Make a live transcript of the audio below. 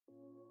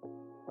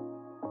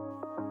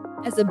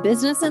As a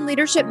business and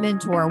leadership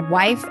mentor,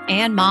 wife,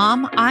 and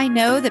mom, I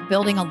know that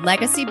building a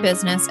legacy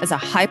business as a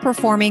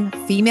high-performing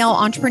female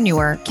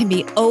entrepreneur can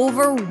be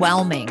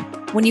overwhelming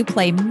when you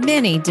play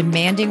many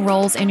demanding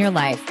roles in your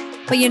life.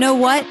 But you know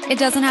what? It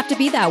doesn't have to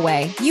be that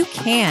way. You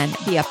can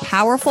be a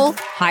powerful,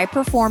 high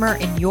performer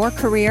in your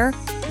career,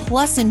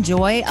 plus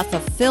enjoy a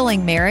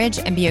fulfilling marriage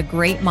and be a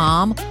great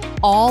mom,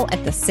 all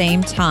at the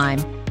same time.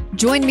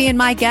 Join me and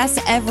my guests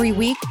every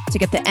week to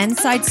get the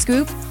inside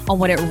scoop on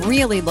what it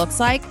really looks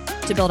like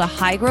to build a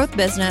high-growth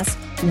business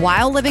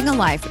while living a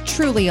life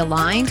truly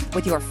aligned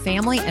with your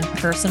family and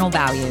personal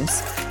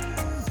values.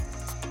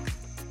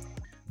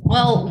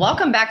 Well,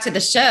 welcome back to the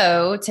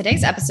show.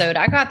 Today's episode,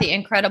 I got the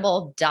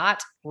incredible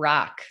Dot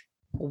Rock.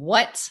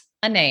 What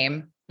a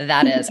name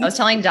that is. I was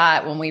telling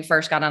Dot when we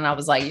first got on, I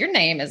was like, your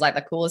name is like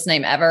the coolest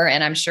name ever.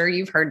 And I'm sure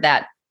you've heard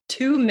that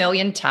 2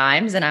 million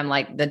times. And I'm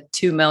like the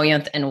 2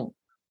 millionth and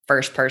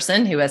first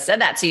person who has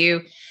said that to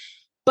you.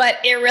 But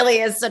it really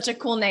is such a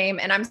cool name.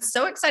 And I'm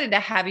so excited to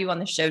have you on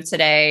the show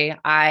today.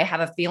 I have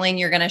a feeling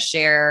you're going to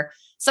share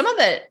some of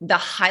the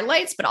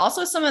highlights, but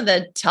also some of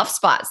the tough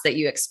spots that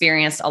you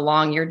experienced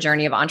along your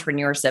journey of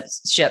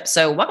entrepreneurship.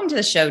 So welcome to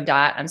the show,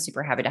 Dot. I'm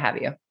super happy to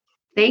have you.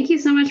 Thank you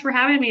so much for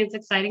having me. It's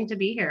exciting to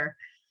be here.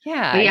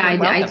 Yeah.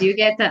 I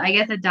get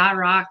the Dot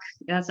Rock.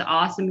 That's an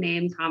awesome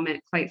name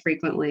comment quite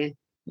frequently.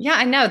 Yeah,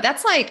 I know.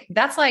 That's like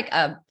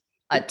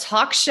a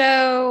talk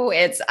show.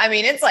 It's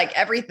like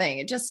everything.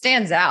 It just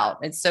stands out.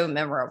 It's so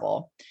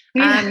memorable.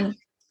 Yeah.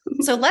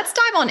 So let's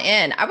dive on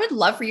in. I would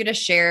love for you to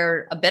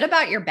share a bit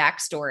about your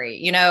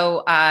backstory.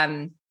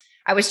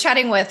 I was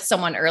chatting with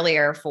someone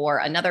earlier for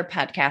another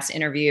podcast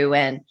interview,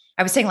 and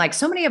I was saying like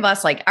so many of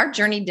us, like our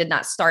journey did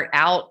not start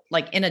out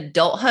like in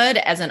adulthood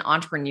as an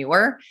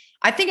entrepreneur.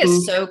 I think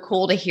it's so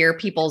cool to hear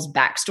people's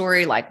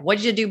backstory. Like, what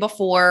did you do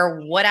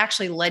before? What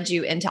actually led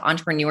you into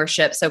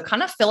entrepreneurship? So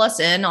kind of fill us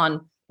in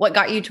on what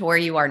got you to where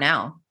you are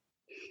now?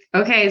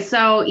 Okay.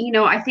 So,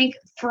 I think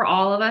for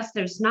all of us,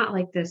 there's not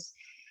like this.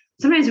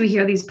 Sometimes we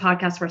hear these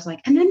podcasts where it's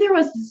like, and then there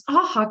was this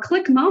aha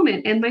click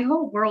moment and my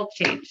whole world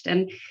changed.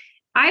 And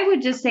I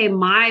would just say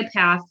my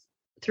path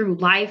through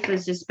life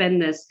has just been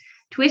this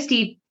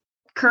twisty,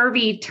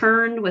 curvy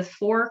turn with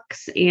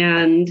forks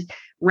and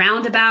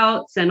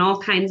roundabouts and all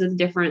kinds of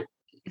different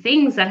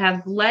things that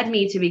have led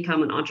me to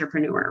become an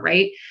entrepreneur.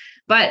 Right.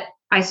 But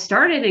I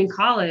started in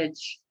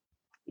college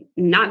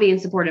not being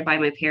supported by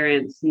my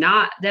parents,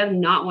 not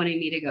wanting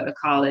me to go to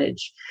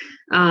college.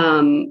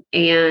 And,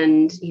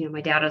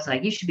 my dad was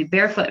like, you should be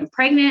barefoot and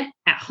pregnant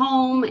at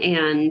home.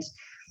 And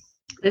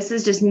this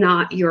is just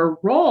not your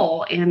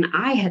role. And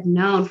I had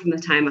known from the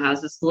time I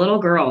was this little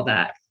girl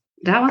that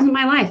wasn't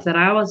my life, that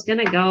I was going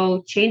to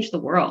go change the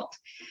world.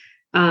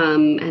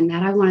 And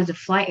that I wanted to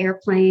fly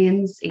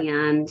airplanes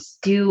and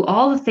do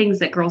all the things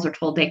that girls are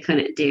told they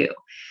couldn't do.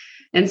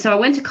 And so I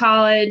went to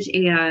college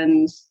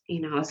and,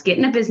 I was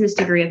getting a business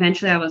degree.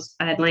 Eventually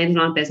I had landed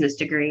on a business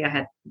degree. I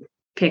had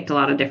picked a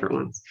lot of different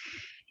ones.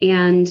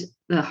 And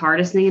the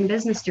hardest thing in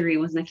business degree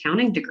was an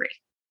accounting degree.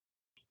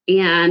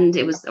 And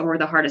it was, or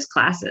the hardest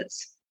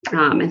classes.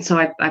 And so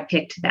I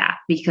picked that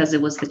because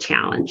it was the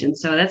challenge. And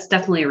so that's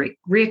definitely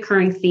a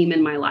reoccurring theme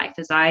in my life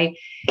is I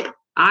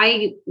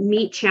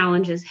meet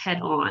challenges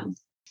head on.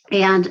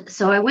 And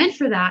so I went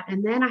for that.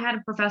 And then I had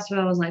a professor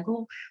that was like,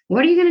 well,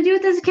 what are you going to do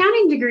with this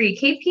accounting degree?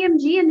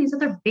 KPMG and these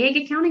other big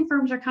accounting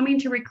firms are coming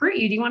to recruit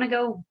you. Do you want to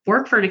go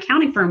work for an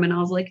accounting firm? And I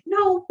was like,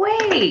 no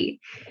way.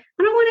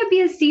 I don't want to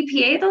be a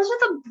CPA. Those are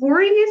the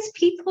boringest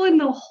people in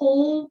the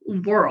whole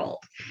world.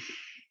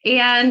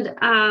 And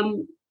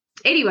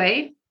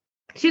anyway,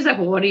 she was like,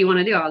 well, what do you want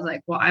to do? I was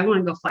like, well, I want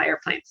to go fly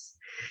airplanes.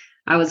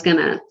 I was going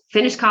to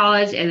finish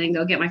college and then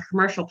go get my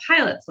commercial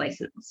pilot's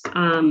license.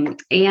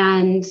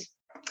 And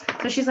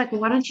so she's like,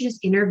 well, why don't you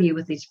just interview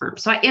with these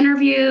firms? So I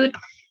interviewed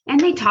and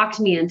they talked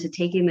me into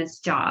taking this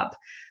job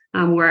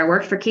where I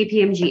worked for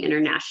KPMG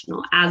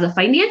International as a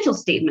financial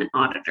statement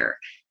auditor,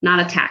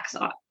 not a tax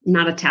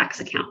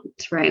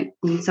accountant. Right.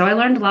 And so I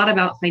learned a lot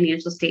about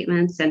financial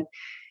statements, and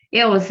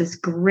it was this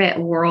grit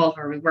world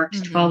where we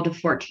worked 12 to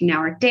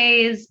 14-hour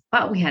days,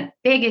 but we had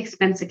big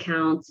expense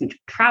accounts and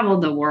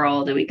traveled the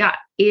world and we got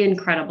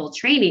incredible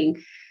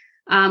training.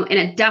 And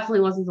it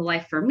definitely wasn't the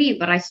life for me,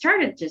 but I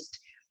started just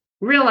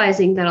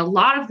realizing that a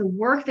lot of the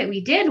work that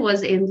we did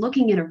was in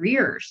looking at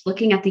arrears,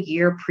 looking at the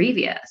year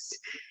previous.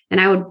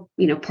 And I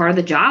would, part of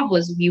the job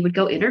was you would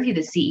go interview the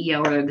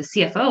CEO or the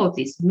CFO of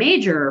these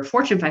major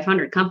Fortune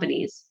 500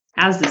 companies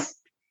as this,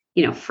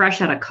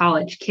 fresh out of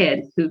college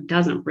kid who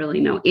doesn't really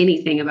know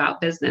anything about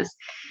business.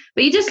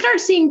 But you just start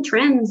seeing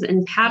trends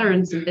and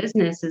patterns in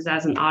businesses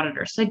as an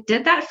auditor. So I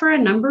did that for a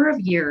number of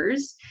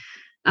years.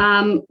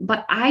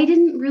 But I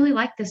didn't really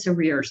like this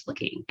arrears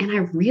looking, and I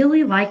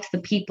really liked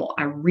the people.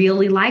 I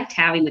really liked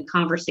having the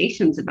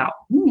conversations about,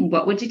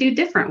 what would you do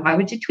different? Why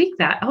would you tweak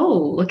that?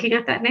 Oh, looking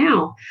at that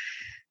now.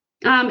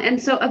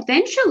 And so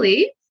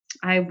eventually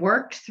I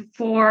worked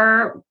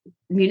for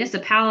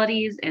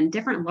municipalities and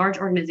different large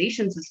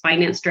organizations as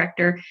finance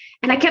director,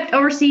 and I kept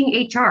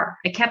overseeing HR.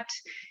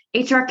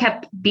 HR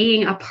kept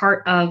being a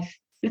part of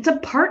it's a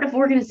part of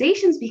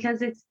organizations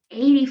because it's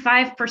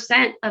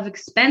 85% of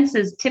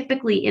expenses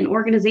typically in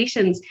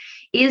organizations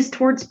is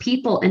towards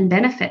people and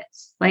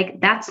benefits. Like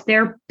that's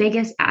their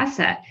biggest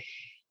asset.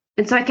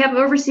 And so I kept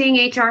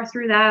overseeing HR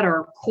through that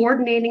or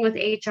coordinating with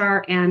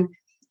HR. And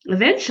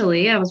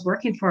eventually I was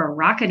working for a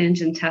rocket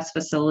engine test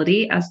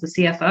facility as the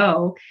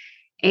CFO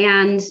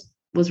and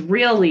was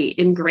really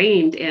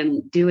ingrained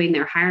in doing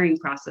their hiring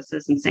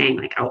processes and saying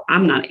like, oh,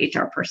 I'm not an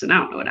HR person. I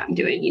don't know what I'm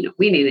doing.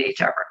 We need an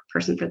HR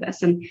person for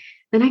this. And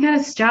then I got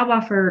this job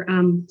offer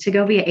to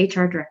go be an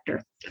HR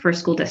director for a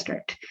school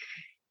district.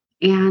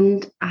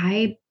 And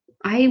I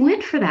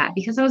went for that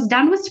because I was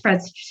done with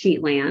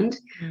spreadsheet land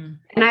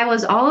and I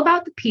was all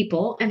about the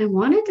people and I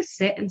wanted to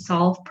sit and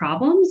solve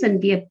problems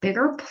and be a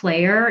bigger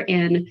player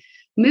in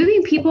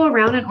moving people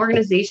around in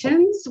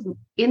organizations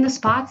in the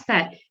spots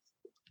that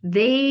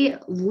they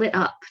lit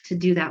up to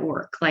do that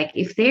work. Like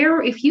if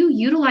you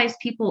utilize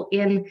people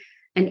in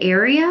an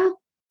area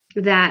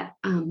that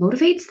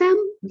motivates them,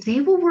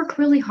 they will work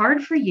really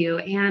hard for you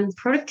and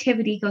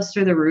productivity goes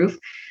through the roof.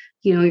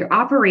 Your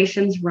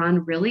operations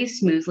run really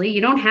smoothly.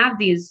 You don't have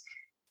these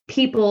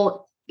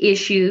people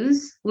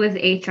issues with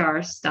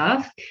HR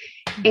stuff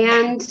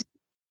and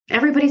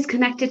everybody's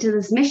connected to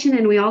this mission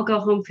and we all go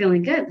home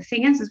feeling good. The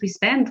thing is we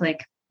spend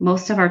like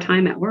most of our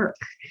time at work,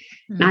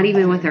 not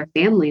even with our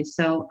families.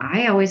 So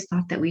I always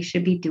thought that we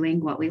should be doing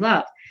what we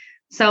love.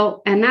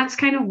 So, and that's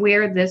kind of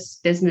where this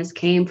business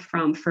came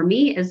from for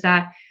me is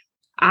that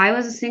I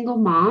was a single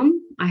mom.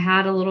 I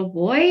had a little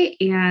boy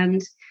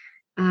and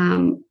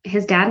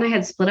his dad and I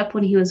had split up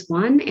when he was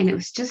 1 and it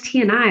was just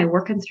he and I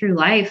working through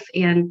life.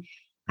 And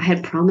I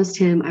had promised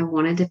him I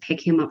wanted to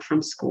pick him up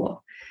from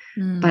school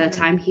by the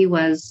time he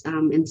was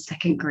in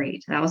 2nd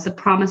grade. That was the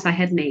promise I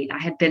had made. I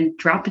had been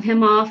dropping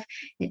him off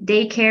at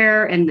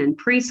daycare and then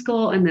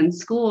preschool and then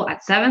school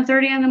at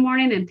 7:30 in the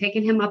morning and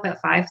picking him up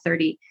at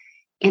 5:30.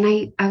 And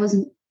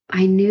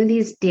I knew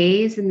these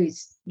days and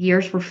these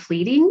years were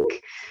fleeting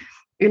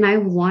and I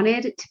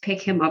wanted to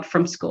pick him up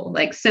from school.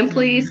 Like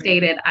simply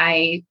stated,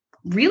 I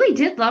really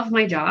did love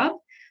my job.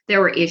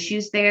 There were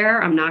issues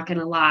there. I'm not going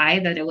to lie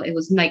that it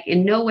was like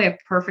in no way a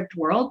perfect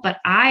world, but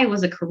I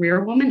was a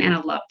career woman and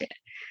I loved it.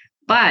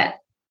 But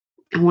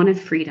I wanted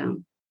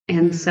freedom.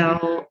 And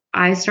so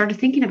I started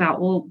thinking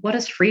about, well, what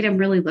does freedom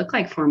really look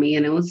like for me?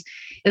 And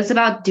it's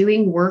about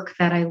doing work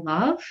that I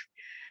love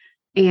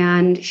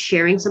and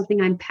sharing something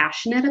I'm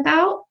passionate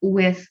about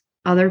with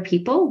other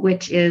people,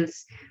 which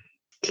is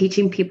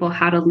teaching people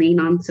how to lean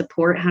on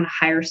support, how to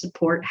hire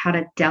support, how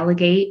to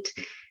delegate,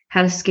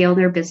 how to scale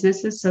their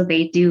businesses so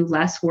they do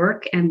less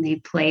work and they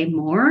play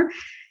more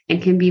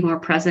and can be more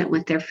present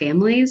with their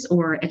families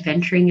or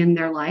adventuring in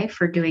their life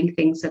or doing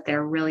things that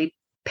they're really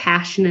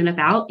passionate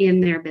about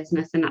in their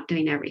business and not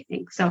doing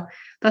everything. So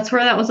that's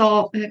where that was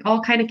all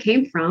kind of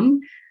came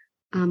from.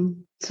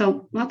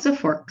 So lots of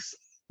forks.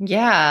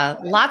 Yeah,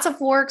 lots of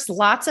forks,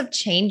 lots of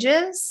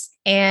changes.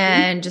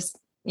 And just,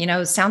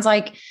 sounds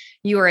like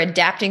you were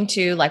adapting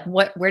to like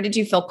where did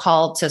you feel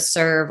called to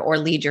serve or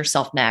lead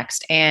yourself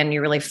next? And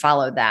you really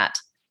followed that.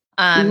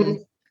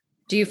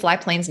 Do you fly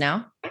planes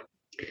now?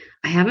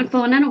 I haven't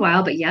flown in a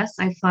while, but yes,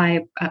 I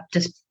fly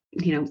just,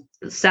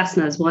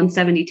 Cessnas,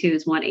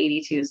 172s,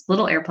 182s,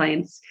 little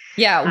airplanes.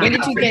 Yeah. When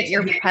did you get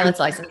your pilot's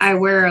license? I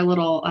wear a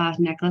little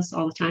necklace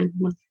all the time.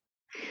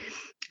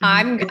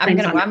 I'm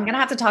gonna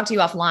have to talk to you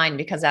offline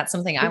because that's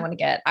something I want to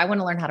get. I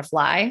want to learn how to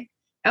fly.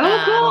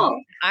 Oh,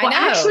 cool. I know.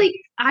 Actually,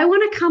 I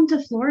want to come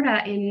to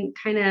Florida and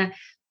kind of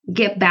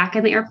get back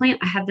in the airplane.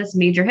 I had this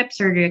major hip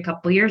surgery a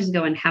couple of years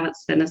ago and haven't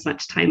spent as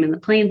much time in the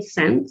plane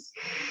since.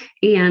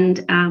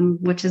 And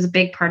which is a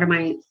big part of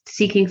my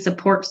seeking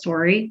support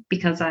story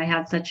because I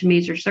had such a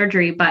major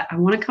surgery. But I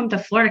want to come to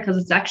Florida because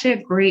it's actually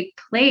a great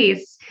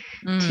place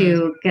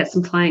to get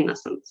some flying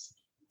lessons.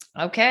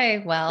 Okay.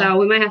 Well, so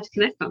we might have to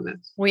connect on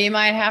this. We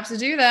might have to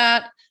do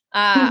that.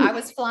 I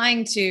was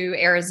flying to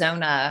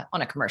Arizona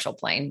on a commercial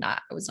plane. I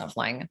was not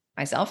flying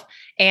myself.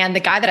 And the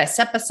guy that I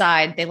sat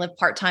beside, they live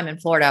part-time in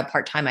Florida,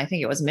 part-time, I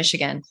think it was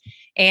Michigan.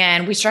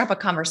 And we struck up a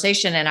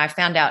conversation and I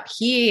found out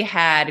he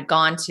had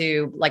gone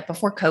to, like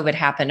before COVID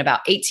happened,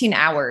 about 18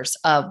 hours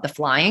of the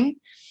flying.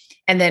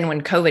 And then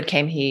when COVID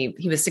came, he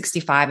was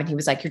 65 and he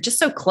was like, you're just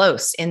so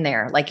close in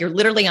there. Like you're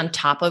literally on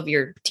top of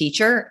your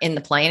teacher in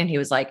the plane. And he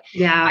was like,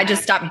 yeah, I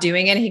just stopped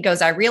doing it. And he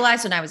goes, I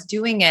realized when I was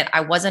doing it,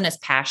 I wasn't as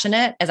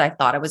passionate as I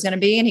thought I was going to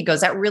be. And he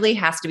goes, that really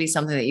has to be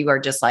something that you are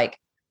just like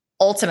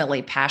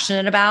ultimately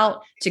passionate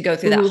about to go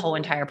through that whole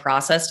entire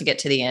process to get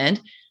to the end.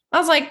 I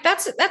was like,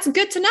 that's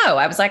good to know.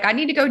 I was like, I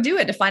need to go do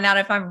it to find out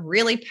if I'm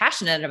really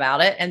passionate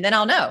about it. And then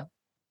I'll know.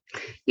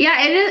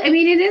 Yeah, it is. I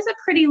mean, it is a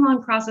pretty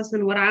long process.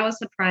 And what I was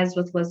surprised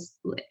with was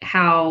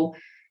how,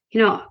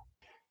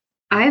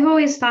 I've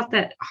always thought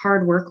that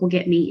hard work will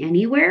get me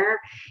anywhere,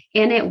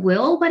 and it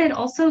will, but it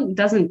also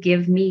doesn't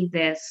give me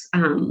this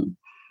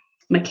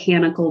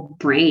mechanical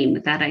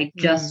brain that I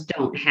just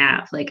don't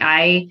have. Like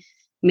I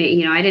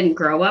didn't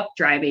grow up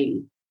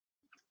driving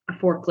a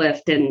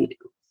forklift and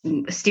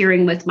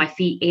steering with my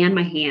feet and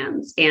my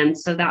hands. And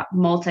so that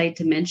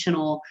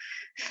multi-dimensional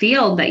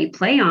field that you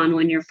play on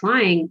when you're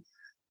flying,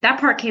 that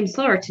part came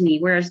slower to me,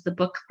 whereas the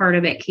book part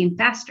of it came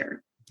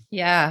faster.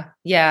 Yeah.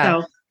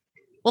 Yeah. So,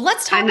 Well,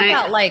 let's talk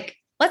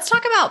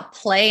about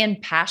play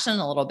and passion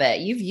a little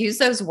bit. You've used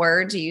those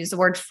words, you use the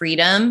word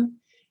freedom.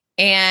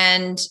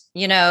 And,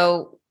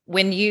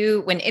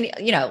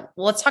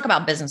 let's talk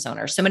about business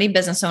owners. So many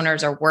business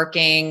owners are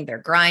working, they're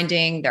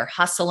grinding, they're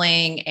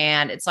hustling.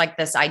 And it's like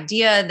this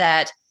idea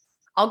that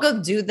I'll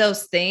go do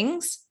those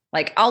things.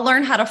 Like I'll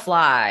learn how to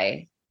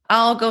fly.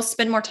 I'll go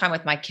spend more time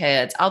with my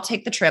kids. I'll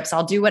take the trips.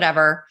 I'll do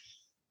whatever.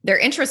 Their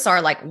interests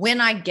are like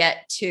when I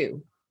get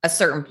to a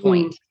certain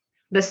point.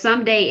 The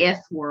someday if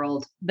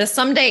world. The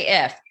someday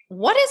if.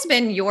 What has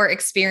been your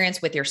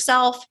experience with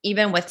yourself,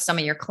 even with some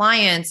of your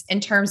clients, in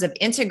terms of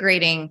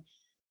integrating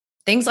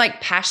things like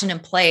passion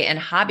and play and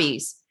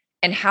hobbies,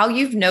 and how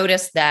you've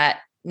noticed that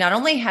not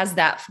only has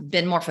that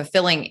been more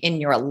fulfilling in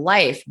your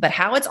life, but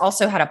how it's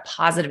also had a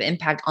positive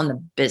impact on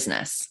the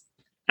business?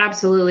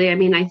 Absolutely. I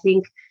mean, I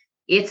think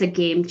it's a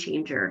game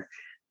changer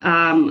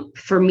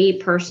for me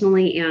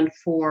personally and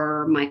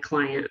for my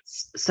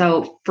clients.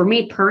 So for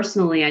me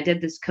personally, I did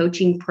this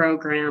coaching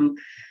program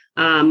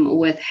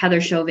with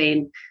Heather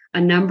Chauvin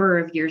a number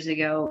of years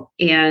ago.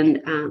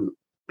 And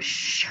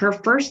her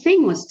first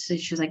thing was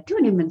she was like, do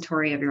an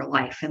inventory of your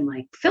life and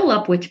like fill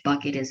up which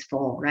bucket is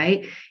full,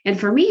 right? And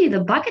for me,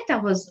 the bucket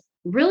that was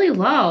really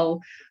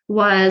low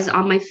was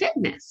on my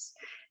fitness.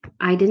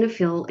 I didn't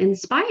feel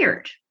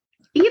inspired,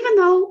 even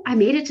though I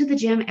made it to the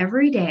gym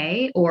every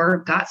day or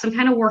got some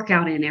kind of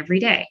workout in every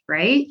day,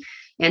 right?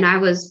 And I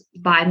was,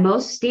 by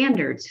most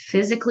standards,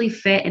 physically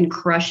fit and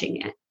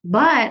crushing it.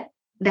 But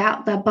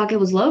that bucket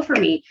was low for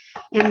me.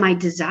 And my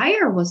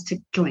desire was to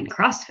join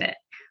CrossFit.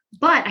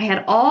 But I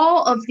had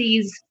all of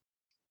these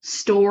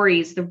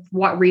stories,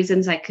 what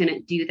reasons I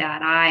couldn't do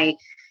that. I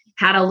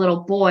had a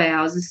little boy.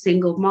 I was a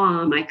single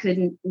mom.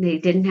 They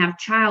didn't have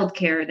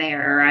childcare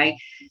there. And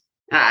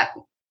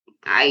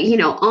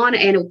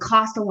it would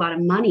cost a lot of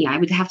money. I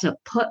would have to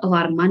put a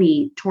lot of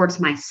money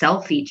towards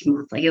myself each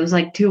month. Like it was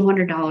like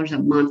 $200 a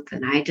month.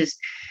 And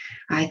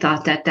I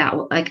thought that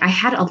I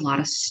had a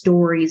lot of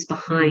stories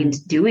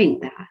behind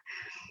doing that.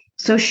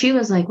 So she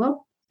was like,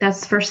 well,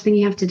 that's the first thing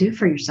you have to do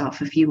for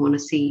yourself if you want to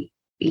see,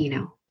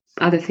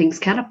 other things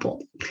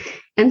catapult.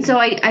 And so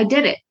I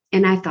did it.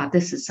 And I thought,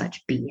 this is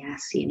such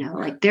BS,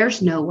 like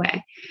there's no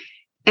way.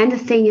 And the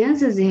thing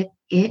is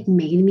it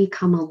made me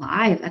come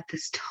alive at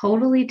this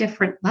totally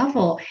different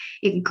level.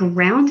 It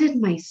grounded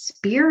my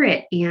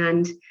spirit.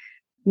 And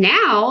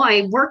now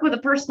I work with a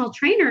personal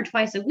trainer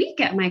twice a week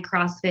at my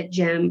CrossFit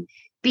gym,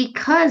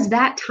 because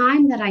that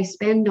time that I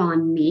spend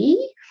on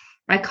me,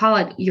 I call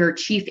it your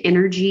chief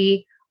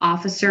energy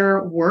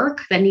officer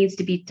work that needs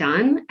to be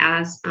done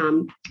as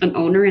an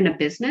owner in a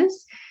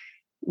business.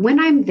 When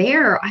I'm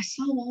there, I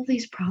solve all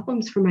these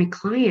problems for my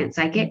clients.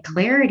 I get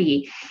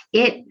clarity.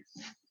 It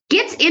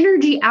gets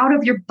energy out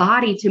of your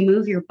body to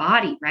move your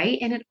body, right?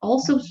 And it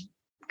also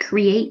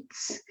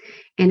creates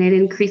and it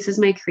increases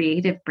my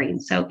creative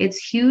brain. So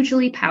it's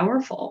hugely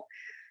powerful.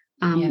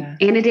 And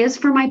it is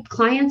for my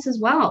clients as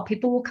well.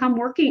 People will come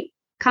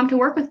to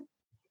work with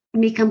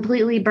me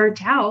completely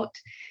burnt out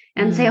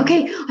and say,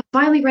 okay, I'm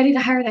finally ready to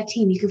hire that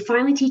team. You can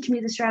finally teach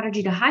me the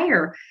strategy to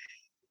hire.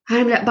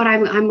 But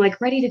I'm like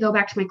ready to go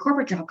back to my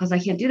corporate job because I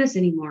can't do this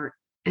anymore.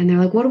 And they're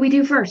like, what do we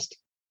do first?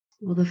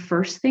 Well, the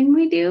first thing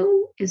we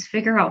do is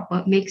figure out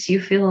what makes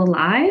you feel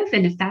alive.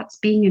 And if that's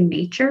being in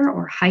nature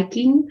or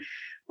hiking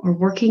or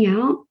working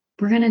out,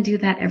 we're going to do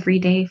that every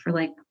day for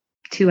like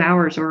 2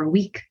 hours or a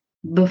week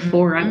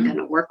before I'm going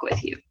to work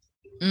with you.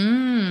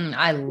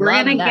 I love that.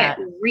 We're going to get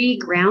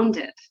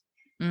regrounded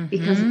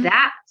because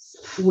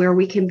that's where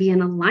we can be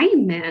in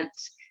alignment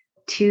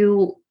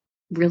to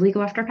really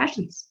go after our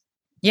passions.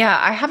 Yeah.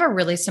 I have a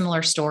really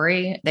similar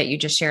story that you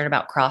just shared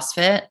about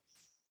CrossFit.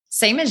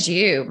 Same as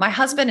you. My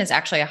husband is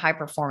actually a high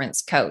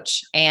performance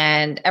coach,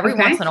 and every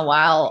once in a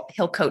while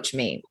he'll coach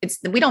me.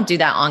 We don't do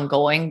that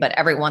ongoing, but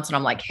every once in a while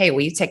I'm like, hey,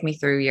 will you take me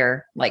through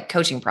your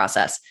coaching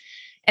process?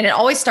 And it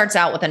always starts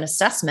out with an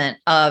assessment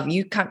of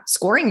you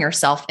scoring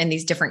yourself in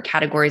these different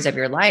categories of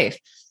your life.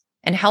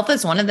 And health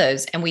is one of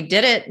those. And we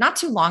did it not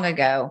too long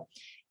ago.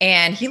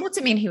 And he looked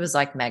at me and he was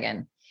like,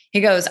 Megan, he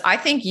goes, I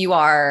think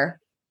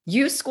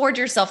you scored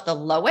yourself the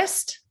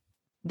lowest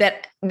than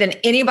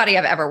anybody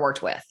I've ever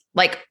worked with,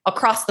 like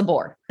across the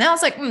board. And I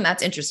was like,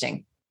 that's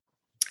interesting.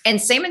 And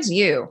same as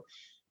you,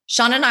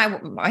 Sean and I,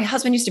 my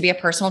husband used to be a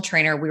personal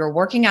trainer. We were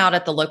working out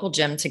at the local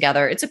gym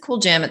together. It's a cool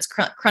gym. It's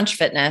Crunch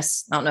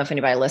Fitness. I don't know if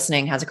anybody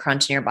listening has a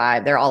Crunch nearby.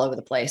 They're all over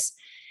the place.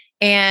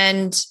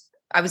 And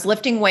I was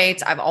lifting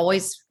weights. I've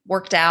always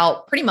worked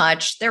out pretty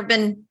much. There have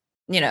been,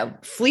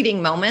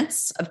 fleeting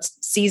moments of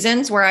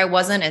seasons where I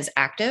wasn't as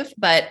active,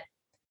 but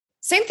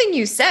same thing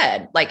you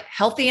said, like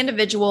healthy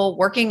individual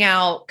working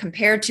out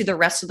compared to the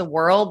rest of the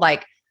world,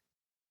 like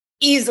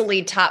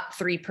easily top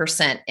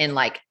 3% in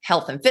like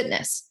health and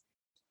fitness.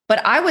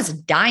 But I was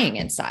dying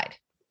inside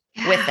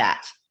with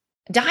that,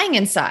 dying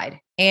inside.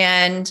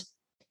 And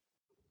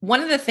one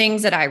of the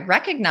things that I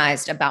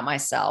recognized about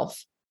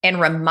myself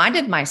and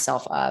reminded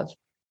myself of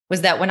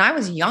was that when I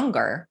was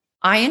younger,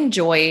 I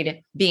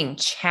enjoyed being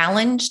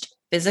challenged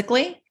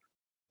physically,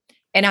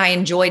 and I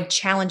enjoyed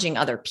challenging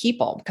other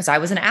people because I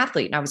was an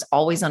athlete and I was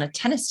always on a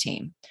tennis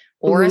team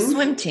or a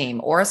swim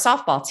team or a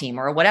softball team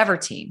or a whatever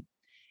team.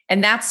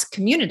 And that's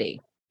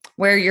community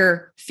where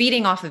you're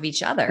feeding off of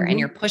each other and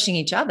you're pushing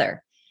each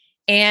other.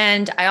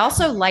 And I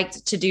also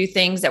liked to do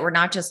things that were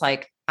not just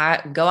like,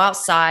 go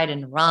outside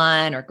and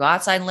run or go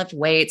outside and lift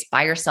weights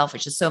by yourself.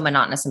 It's just so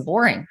monotonous and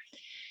boring.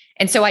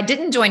 And so I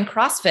didn't join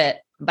CrossFit,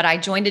 but I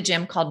joined a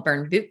gym called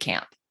Burn Boot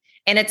Camp.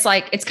 And it's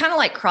kind of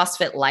like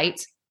CrossFit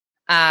Light.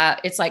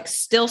 It's like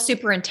still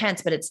super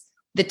intense, but it's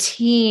the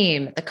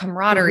team, the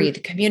camaraderie,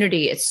 the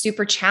community. It's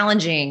super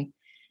challenging.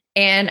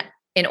 And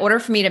in order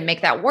for me to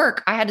make that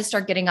work, I had to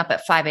start getting up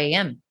at 5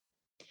 a.m.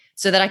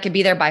 so that I could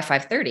be there by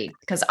 5:30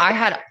 because I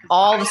had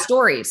all the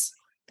stories.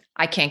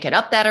 I can't get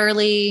up that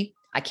early.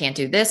 I can't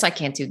do this. I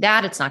can't do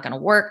that. It's not going to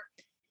work.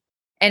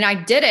 And I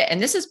did it.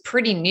 And this is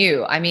pretty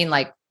new. I mean,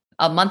 like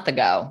a month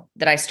ago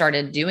that I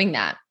started doing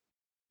that,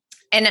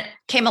 and it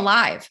came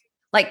alive,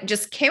 like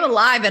just came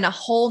alive in a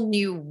whole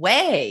new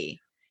way,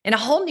 And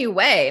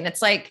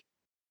it's like,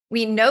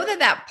 we know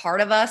that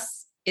part of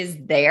us is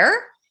there.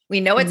 We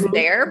know it's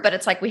there, but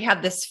it's like, we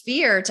have this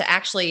fear to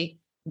actually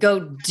go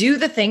do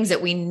the things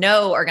that we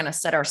know are going to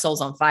set our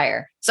souls on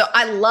fire. So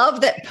I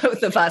love that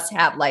both of us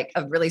have like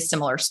a really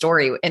similar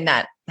story in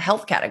that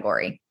health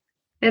category.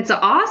 It's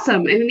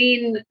awesome. I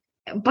mean,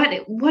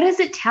 but what does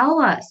it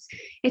tell us?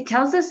 It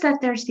tells us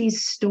that there's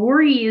these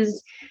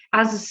stories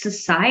as a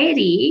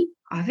society,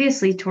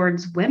 obviously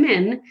towards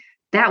women,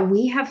 that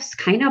we have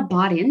kind of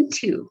bought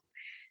into,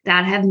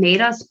 that have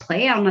made us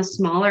play on a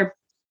smaller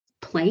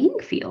playing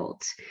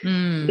field.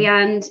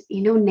 And,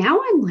 now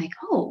I'm like,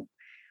 oh,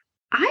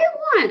 I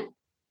want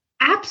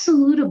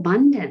absolute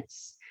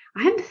abundance.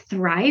 I'm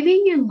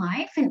thriving in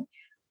life. And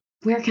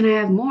where can I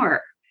have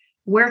more?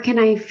 Where can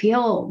I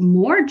feel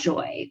more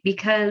joy?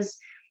 Because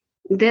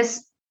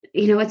this,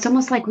 it's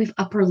almost like we've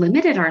upper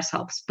limited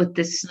ourselves with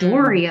this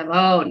story of,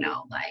 oh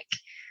no, like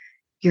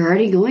you're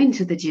already going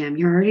to the gym.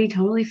 You're already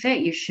totally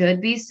fit. You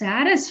should be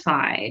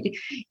satisfied.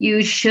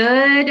 You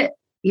should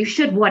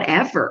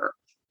whatever.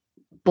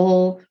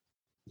 Bull.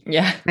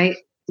 Yeah. Right.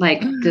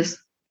 Like it's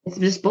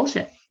just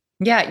bullshit.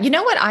 Yeah. You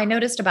know what I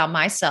noticed about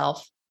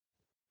myself?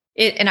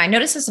 And I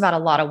noticed this about a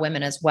lot of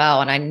women as well.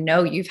 And I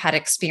know you've had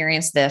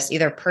experienced this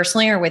either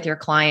personally or with your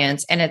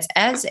clients. And it's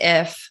as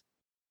if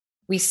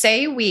we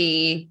say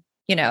we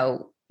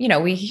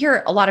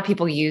hear a lot of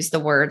people use the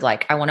word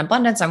like, I want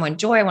abundance, I want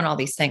joy, I want all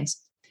these things.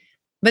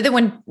 But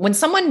then when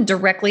someone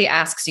directly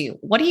asks you,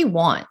 what do you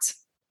want?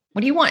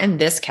 What do you want in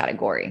this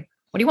category?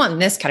 What do you want in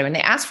this category? And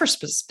they ask for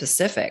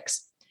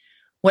specifics.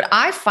 What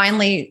I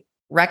finally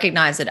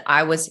recognized that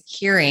I was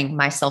hearing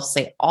myself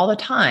say all the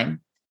time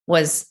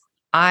was,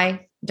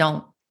 I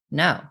don't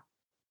know.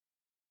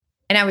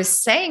 And I was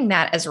saying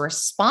that as a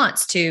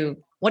response to,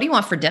 what do you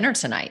want for dinner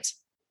tonight?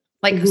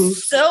 Like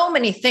so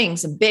many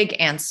things, big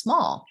and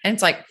small. And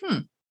it's like,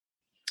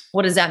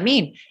 what does that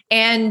mean?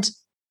 And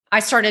I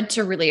started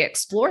to really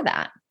explore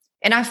that.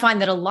 And I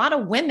find that a lot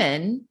of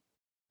women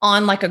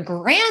on like a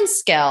grand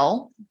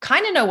scale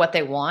kind of know what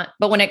they want.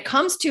 But when it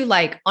comes to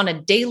like on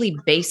a daily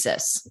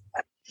basis,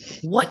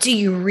 what do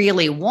you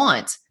really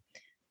want?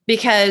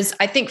 Because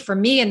I think for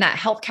me in that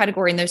health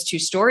category, in those two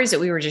stories that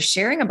we were just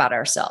sharing about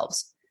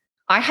ourselves,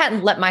 I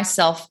hadn't let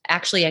myself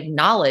actually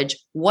acknowledge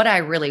what I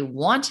really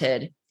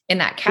wanted in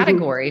that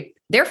category.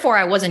 Therefore,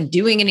 I wasn't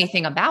doing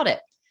anything about it.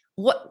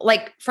 What,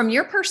 like from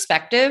your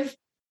perspective,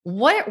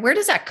 where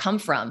does that come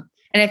from?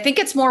 And I think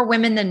it's more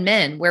women than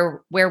men,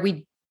 where are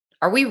we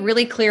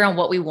really clear on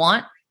what we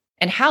want?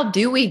 And how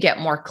do we get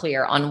more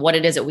clear on what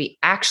it is that we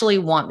actually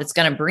want that's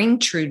going to bring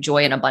true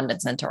joy and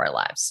abundance into our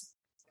lives?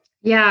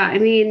 Yeah. I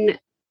mean,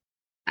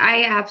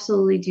 I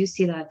absolutely do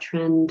see that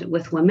trend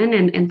with women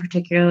and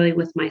particularly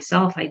with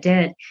myself. I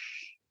did.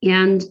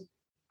 And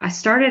I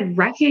started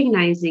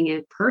recognizing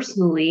it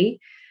personally.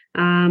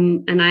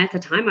 And at the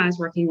time I was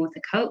working with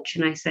a coach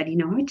and I said,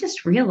 I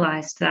just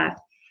realized that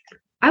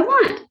I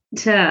want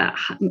to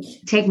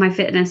take my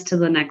fitness to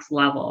the next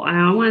level.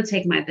 I want to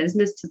take my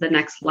business to the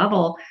next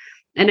level.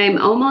 And I'm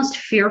almost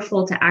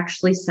fearful to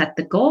actually set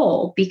the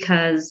goal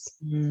because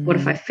what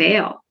if I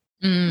fail?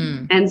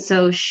 And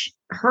so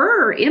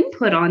her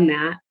input on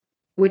that,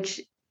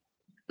 which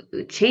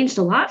changed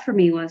a lot for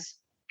me, was,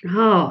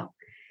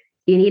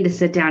 you need to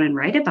sit down and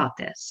write about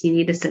this. You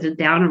need to sit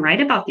down and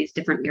write about these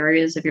different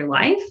areas of your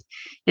life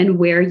and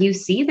where you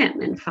see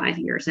them in 5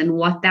 years and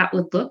what that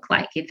would look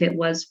like if it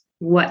was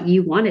what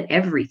you wanted,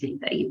 everything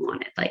that you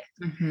wanted. Like,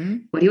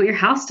 what do you want your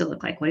house to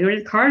look like? What do you want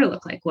your car to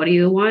look like? What do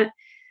you want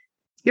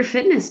your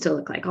fitness to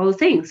look like? All the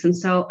things. And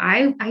so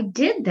I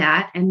did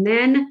that. And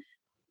then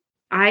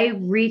I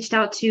reached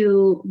out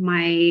to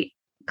my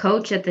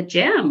coach at the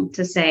gym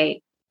to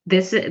say,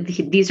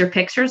 these are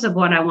pictures of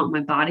what I want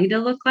my body to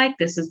look like.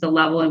 This is the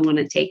level I want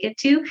to take it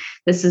to.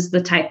 This is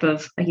the type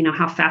of,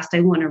 how fast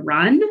I want to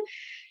run,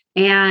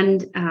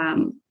 and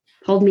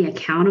hold me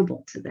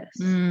accountable to this,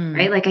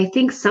 right? Like, I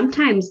think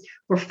sometimes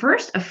we're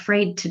first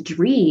afraid to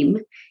dream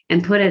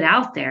and put it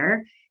out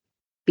there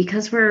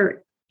because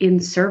we're in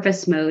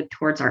service mode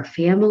towards our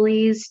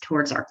families,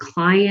 towards our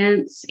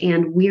clients,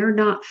 and we're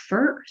not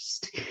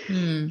first.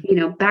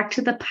 Back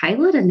to the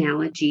pilot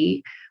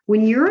analogy,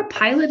 when you're a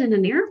pilot in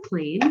an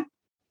airplane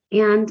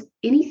and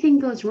anything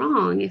goes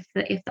wrong, if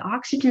the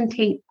oxygen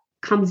tank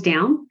comes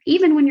down,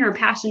 even when you're a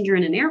passenger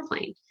in an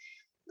airplane,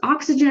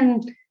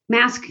 oxygen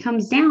mask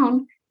comes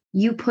down,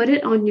 you put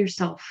it on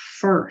yourself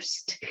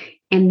first,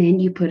 and then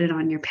you put it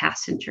on your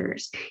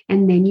passengers,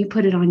 and then you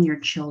put it on your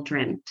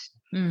children.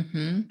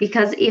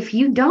 Because if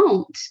you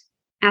don't,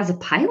 as a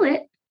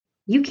pilot,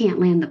 you can't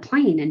land the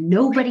plane, and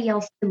nobody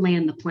else can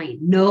land the plane.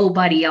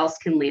 Nobody else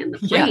can land the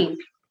plane.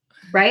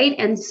 Right.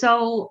 And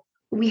so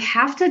we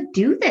have to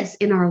do this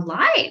in our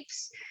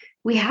lives.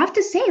 We have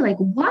to say, like,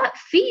 what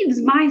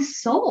feeds my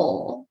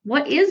soul?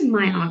 What is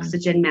my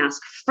oxygen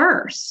mask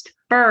first?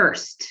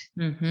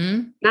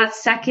 Not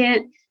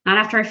second, not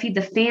after I feed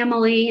the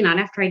family, not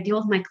after I deal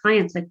with my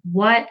clients. Like,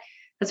 what?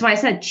 That's why I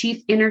said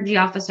chief energy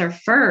officer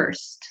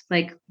first.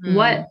 Like,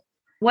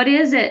 what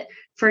is it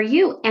for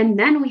you? And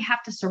then we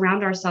have to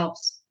surround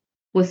ourselves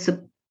with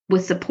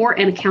support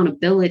and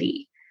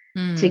accountability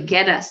to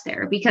get us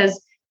there,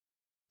 because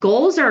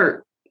goals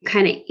are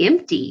kind of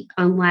empty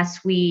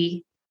unless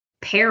we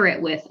pair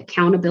it with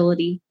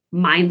accountability,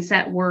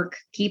 mindset work,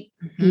 keep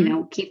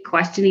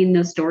questioning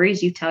those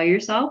stories you tell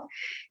yourself,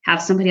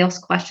 have somebody else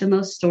question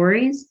those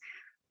stories,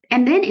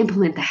 and then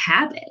implement the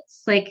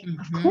habits. Like,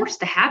 of course,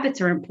 the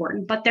habits are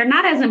important, but they're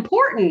not as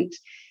important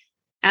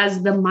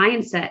as the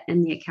mindset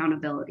and the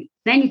accountability.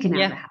 Then you can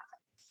have the habit.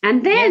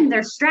 And then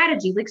there's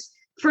strategy. Like,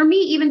 for me,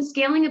 even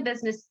scaling a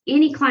business,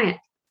 any client,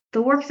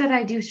 the work that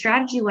I do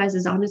strategy-wise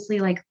is honestly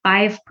like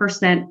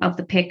 5% of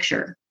the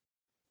picture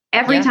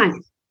every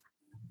time.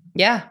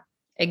 Yeah,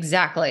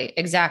 exactly.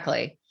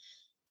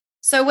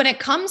 So when it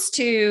comes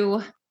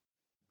to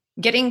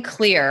getting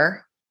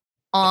clear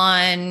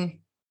on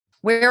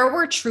where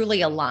we're truly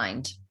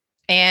aligned,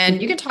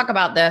 and you can talk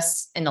about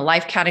this in the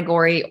life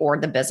category or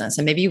the business,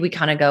 and maybe we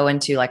kind of go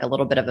into like a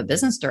little bit of a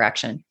business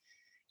direction.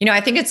 I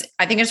think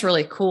it's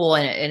really cool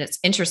and it's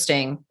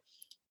interesting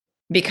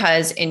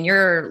because in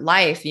your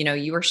life,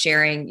 you were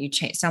sharing,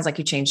 sounds like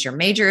you changed your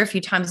major a few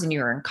times when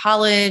you were in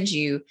college.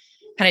 You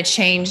kind of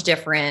changed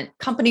different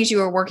companies you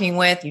were working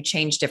with. You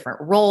changed different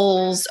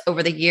roles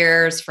over the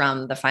years,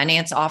 from the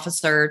finance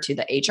officer to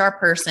the HR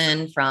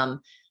person,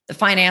 from the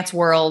finance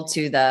world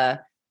to the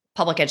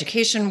public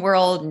education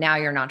world. Now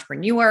you're an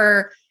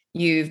entrepreneur.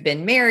 You've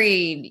been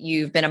married,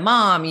 you've been a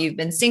mom, you've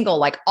been single,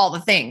 like all the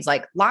things,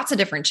 like lots of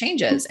different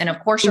changes. And of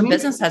course, your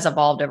business has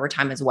evolved over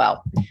time as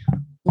well.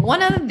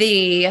 One of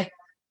the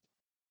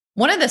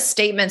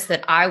statements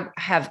that I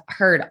have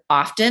heard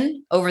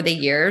often over the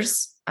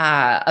years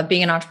of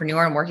being an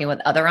entrepreneur and working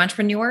with other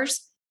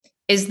entrepreneurs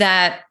is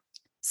that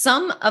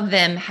some of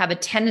them have a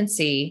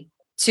tendency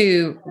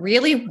to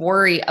really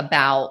worry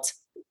about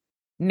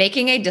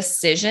making a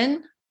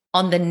decision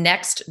on the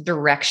next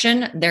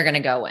direction they're going to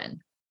go in,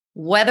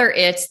 whether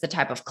it's the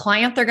type of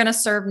client they're going to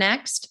serve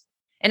next.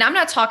 And I'm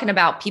not talking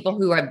about people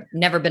who have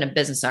never been a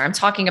business owner. I'm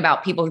talking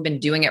about people who've been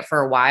doing it for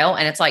a while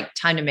and it's like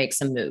time to make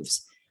some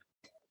moves.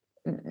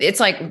 It's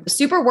like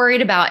super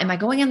worried about, am I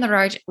going in the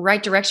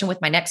right direction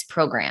with my next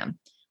program,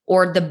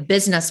 or the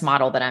business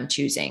model that I'm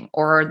choosing,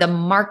 or the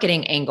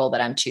marketing angle that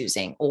I'm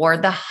choosing, or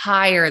the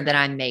hire that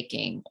I'm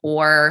making,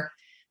 or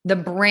the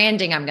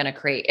branding I'm going to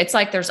create. It's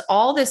like there's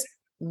all this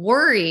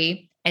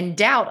worry and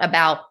doubt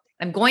about,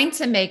 I'm going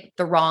to make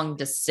the wrong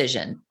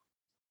decision.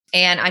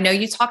 And I know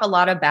you talk a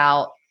lot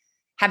about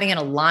having an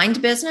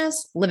aligned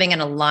business, living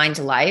an aligned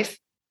life.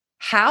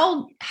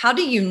 How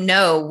do you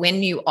know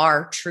when you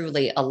are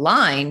truly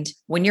aligned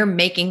when you're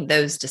making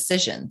those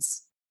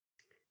decisions?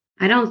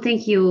 I don't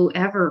think you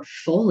ever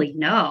fully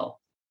know.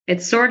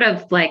 It's sort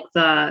of like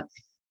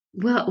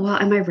well,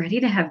 am I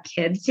ready to have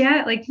kids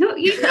yet? Like, no,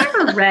 you're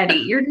never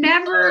ready.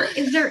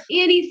 Is there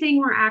anything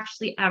we're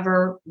actually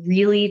ever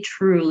really,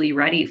 truly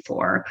ready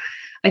for?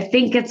 I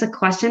think it's a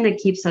question that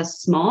keeps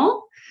us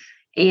small,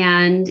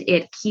 and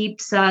it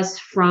keeps us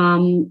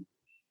from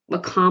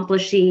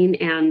accomplishing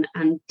and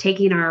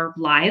taking our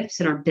lives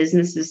and our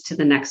businesses to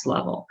the next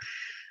level.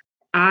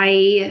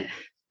 I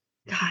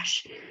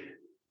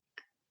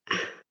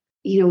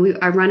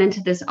run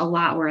into this a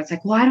lot where it's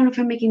like, well, I don't know if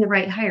I'm making the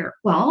right hire.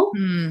 Well,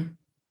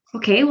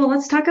 okay, well,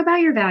 let's talk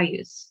about your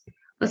values.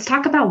 Let's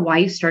talk about why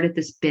you started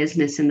this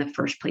business in the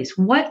first place.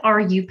 What are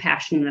you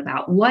passionate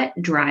about? What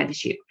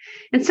drives you?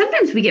 And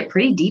sometimes we get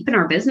pretty deep in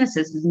our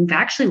businesses and we've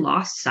actually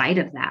lost sight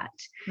of that.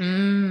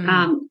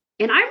 And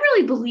I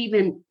really believe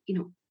in,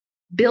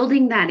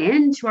 building that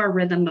into our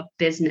rhythm of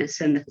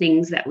business and the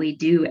things that we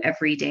do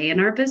every day in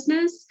our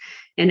business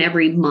and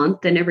every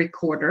month and every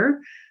quarter.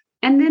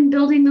 And then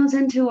building those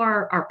into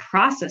our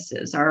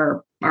processes,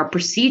 our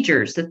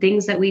procedures, the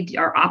things that we do,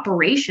 our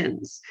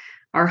operations,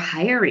 our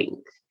hiring.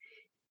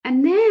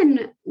 And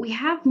then we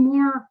have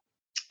more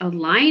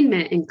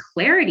alignment and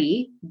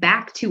clarity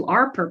back to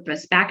our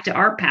purpose, back to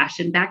our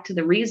passion, back to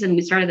the reason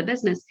we started the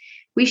business.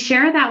 We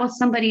share that with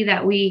somebody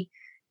that we,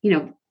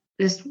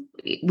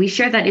 we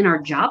share that in our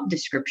job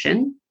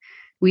description.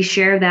 We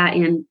share that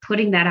in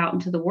putting that out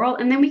into the world.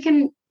 And then we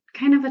can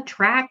kind of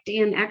attract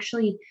and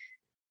actually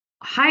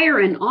hire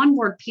and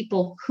onboard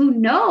people who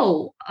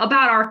know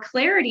about our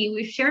clarity.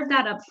 We've shared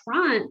that up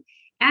front.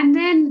 And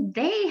then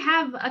they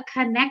have a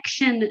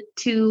connection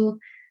to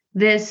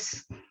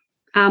this,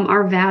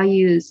 our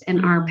values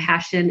and our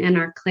passion and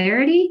our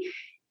clarity.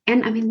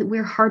 And I mean,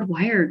 we're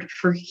hardwired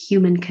for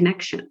human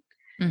connection.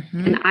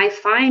 And I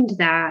find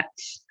that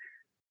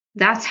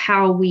that's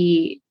how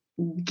we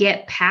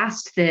get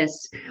past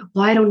this.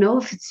 Well, I don't know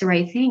if it's the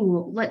right thing.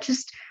 Well,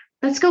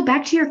 let's go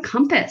back to your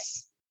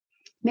compass.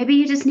 Maybe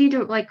you just need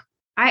to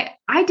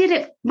I did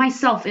it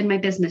myself in my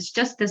business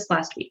just this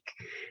last week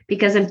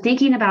because I'm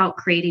thinking about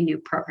creating new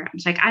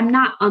programs. Like I'm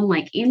not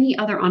unlike any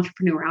other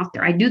entrepreneur out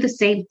there. I do the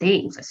same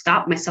things. I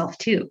stop myself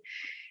too.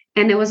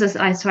 And it was so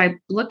I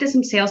looked at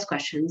some sales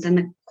questions, and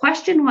the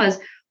question was,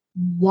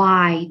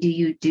 why do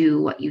you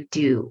do what you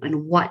do?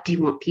 And what do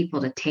you want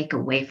people to take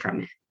away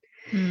from it?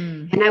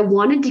 And I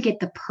wanted to get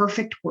the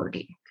perfect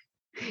wording.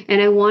 And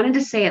I wanted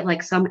to say it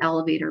like some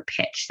elevator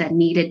pitch that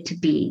needed to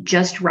be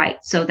just right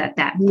so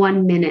that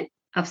 1 minute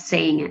of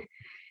saying it.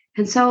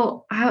 And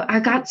so I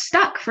got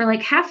stuck for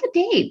like half a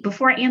day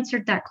before I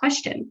answered that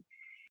question.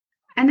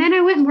 And then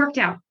I went and worked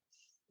out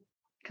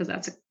because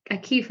that's a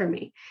key for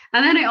me.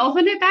 And then I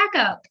opened it back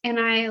up and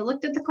I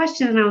looked at the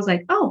question and I was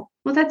like, oh,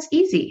 well, that's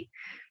easy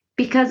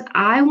because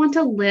I want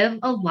to live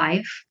a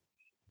life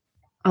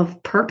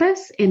of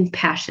purpose and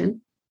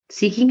passion,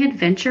 seeking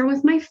adventure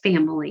with my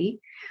family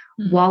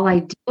while I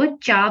do a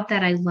job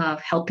that I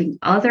love, helping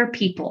other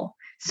people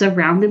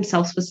surround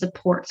themselves with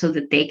support so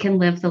that they can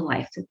live the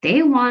life that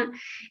they want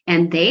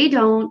and they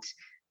don't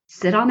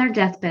sit on their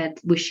deathbed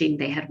wishing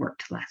they had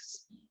worked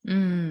less. Like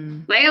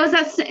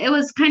it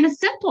was kind of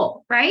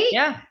simple, right?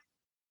 Yeah.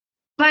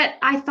 But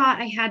I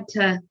thought I had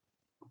to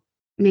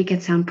make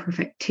it sound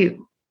perfect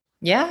too.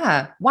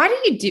 Yeah. Why do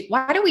we do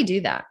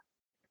that?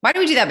 Why do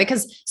we do that?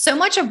 Because so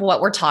much of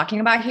what we're talking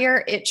about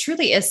here, it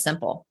truly is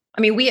simple.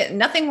 I mean,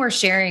 nothing we're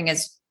sharing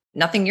is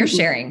nothing you're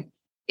sharing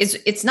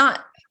it's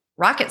not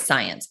rocket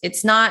science.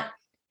 It's not,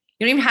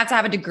 you don't even have to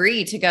have a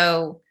degree to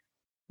go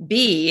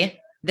be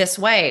this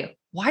way.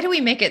 Why do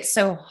we make it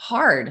so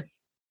hard?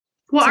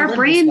 Well, our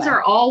brains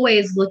are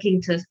always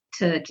looking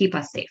to keep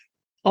us safe,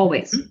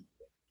 always,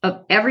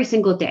 every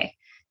single day.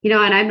 And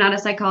I'm not a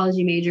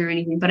psychology major or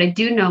anything, but I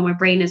do know my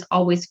brain is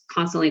always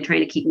constantly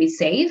trying to keep me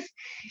safe.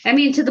 I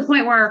mean, to the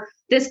point where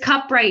this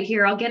cup right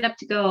here, I'll get up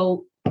to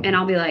go and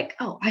I'll be like,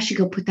 oh, I should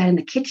go put that in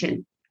the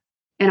kitchen.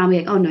 And I'll be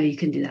like, oh no, you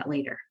can do that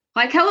later.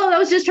 Like, hello, that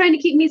was just trying to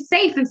keep me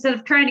safe instead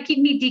of trying to keep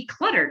me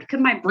decluttered. Could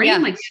my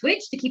brain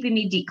switch to keeping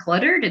me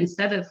decluttered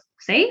instead of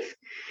safe?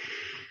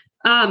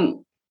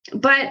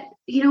 But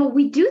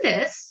we do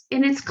this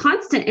and it's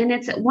constant. And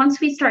it's once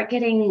we start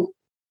getting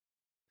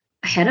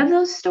ahead of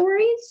those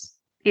stories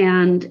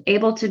and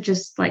able to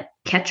just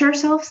catch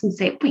ourselves and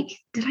say, wait,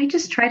 did I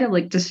just try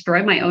to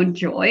destroy my own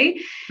joy?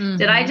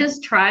 Did I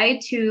just try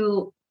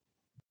to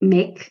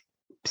make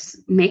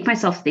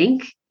myself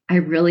think I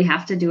really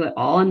have to do it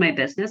all in my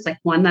business?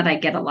 One that I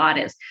get a lot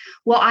is,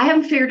 well, I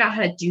haven't figured out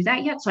how to do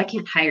that yet, so I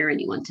can't hire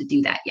anyone to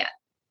do that yet.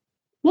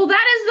 Well,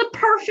 that is the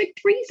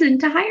perfect reason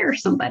to hire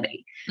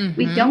somebody.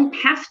 We don't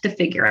have to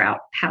figure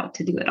out how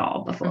to do it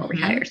all before we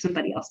hire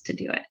somebody else to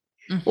do it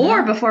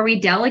or before we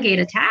delegate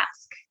a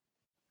task.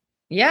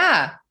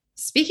 Yeah.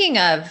 Speaking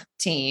of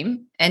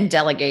team and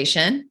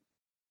delegation,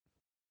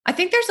 I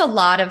think there's a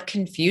lot of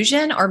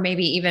confusion or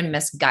maybe even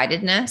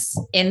misguidedness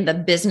in the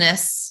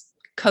business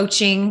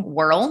coaching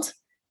world,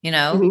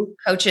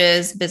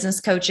 coaches, business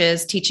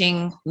coaches,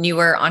 teaching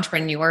newer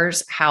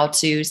entrepreneurs how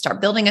to start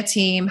building a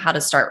team, how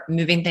to start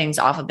moving things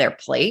off of their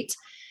plate.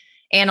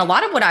 And a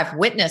lot of what I've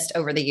witnessed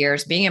over the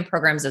years being in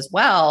programs as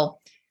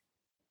well,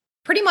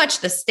 pretty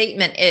much the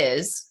statement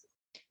is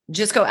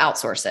just go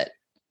outsource it,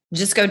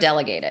 just go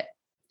delegate it,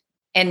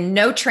 and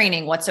no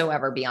training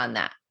whatsoever beyond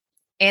that.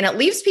 And it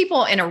leaves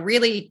people in a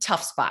really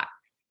tough spot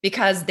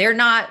because they've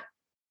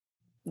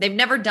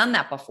never done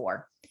that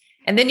before.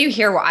 And then you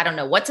hear, well, I don't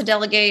know what to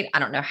delegate. I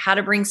don't know how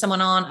to bring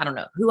someone on. I don't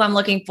know who I'm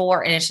looking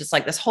for. And it's just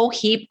this whole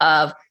heap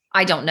of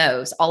I don't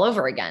knows all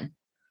over again.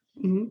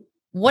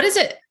 What is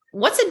it?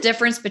 What's the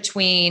difference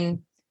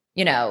between,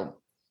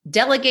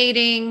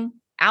 delegating,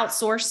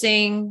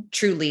 outsourcing,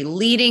 truly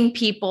leading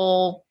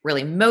people,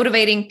 really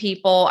motivating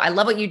people? I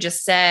love what you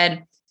just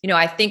said.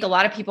 I think a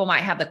lot of people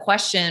might have the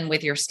question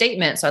with your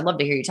statement. So I'd love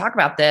to hear you talk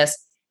about this.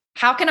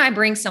 How can I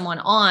bring someone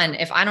on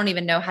if I don't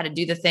even know how to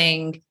do the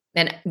thing?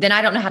 Then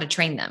I don't know how to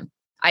train them.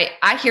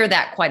 I hear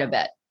that quite a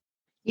bit.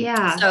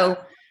 Yeah. So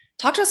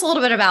talk to us a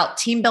little bit about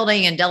team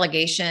building and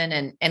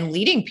delegation and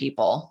leading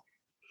people.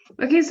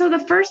 Okay. So the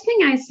first thing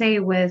I say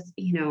with,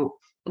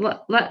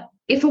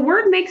 if a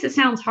word makes it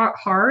sound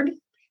hard,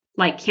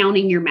 like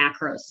counting your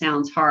macros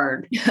sounds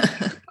hard.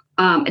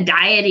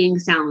 Dieting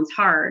sounds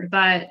hard,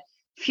 but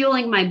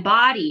fueling my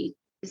body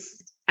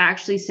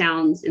actually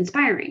sounds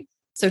inspiring.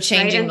 So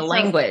changing the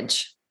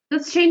language.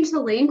 Let's change the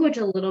language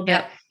a little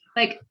bit.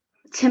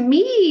 to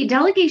me,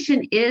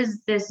 delegation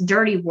is this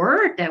dirty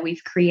word that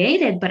we've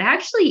created, but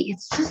actually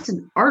it's just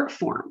an art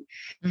form.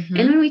 Mm-hmm.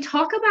 And when we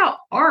talk about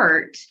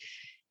art,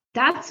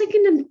 that's like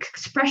an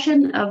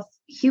expression of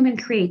human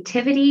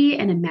creativity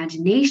and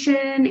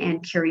imagination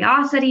and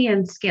curiosity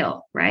and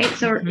skill, right?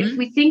 So if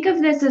we think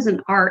of this as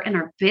an art and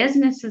our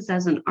businesses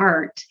as an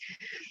art,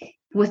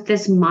 with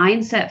this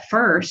mindset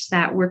first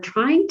that we're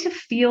trying to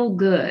feel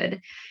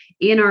good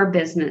in our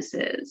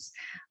businesses,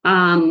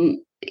 and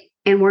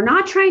we're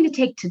not trying to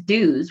take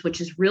to-dos,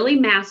 which is really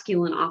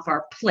masculine, off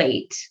our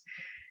plate.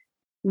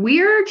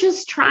 We're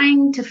just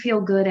trying to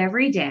feel good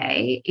every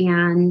day.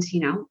 And,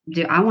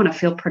 I want to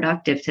feel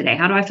productive today.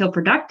 How do I feel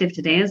productive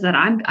today? Is that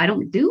I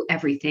don't do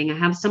everything. I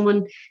have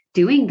someone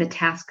doing the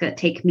tasks that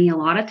take me a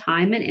lot of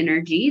time and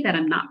energy that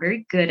I'm not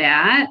very good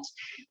at,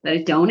 that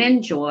I don't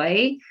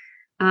enjoy.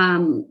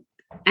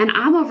 And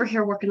I'm over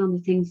here working on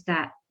the things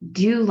that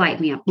do light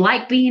me up,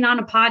 like being on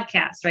a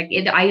podcast,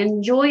 right? I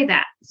enjoy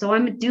that. So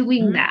I'm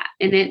doing that,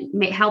 and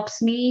it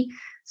helps me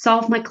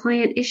solve my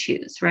client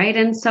issues, right?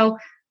 And so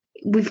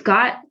we've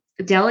got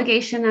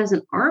delegation as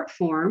an art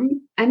form.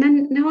 And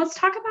then now let's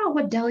talk about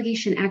what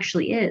delegation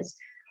actually is.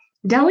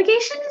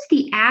 Delegation is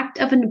the act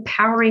of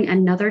empowering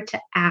another to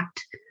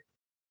act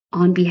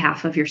on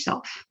behalf of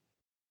yourself.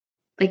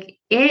 Like,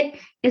 it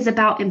is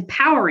about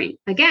empowering.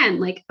 Again,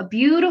 like a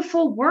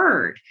beautiful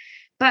word.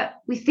 But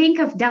we think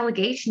of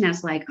delegation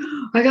as like,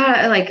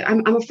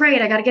 I'm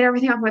afraid I got to get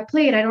everything off my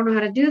plate. I don't know how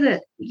to do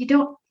that. You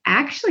don't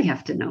actually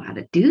have to know how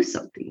to do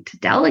something to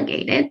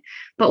delegate it.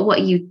 But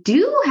what you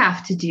do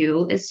have to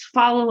do is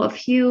follow a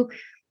few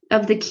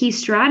of the key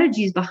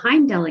strategies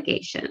behind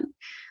delegation,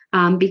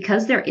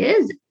 because there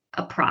is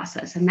a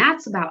process, and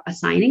that's about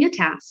assigning a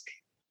task,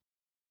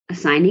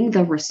 assigning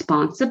the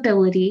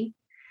responsibility,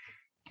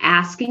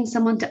 asking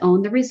someone to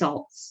own the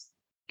results,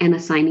 and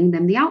assigning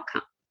them the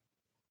outcome.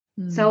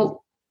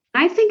 So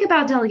I think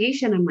about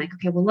delegation, I'm like,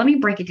 okay, well, let me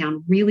break it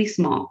down really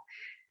small.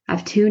 I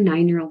have 2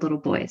 9-year-old little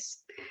boys.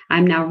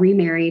 I'm now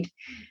remarried,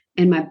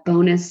 and my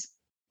bonus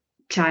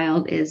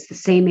child is the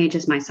same age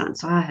as my son.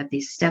 So I have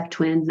these step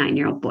twin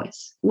 9-year-old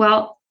boys.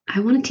 Well, I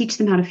want to teach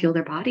them how to feel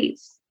their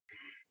bodies.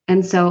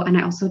 And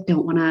I also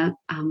don't want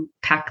to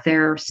pack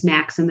their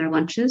snacks and their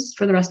lunches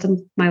for the rest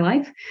of my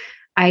life.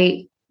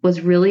 I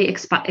was really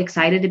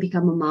excited to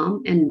become a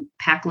mom and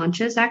pack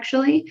lunches,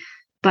 actually.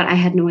 But I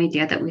had no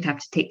idea that we'd have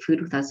to take food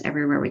with us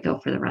everywhere we go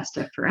for the rest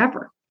of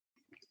forever.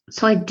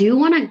 So I do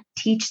want to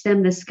teach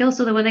them this skill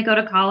so that when they go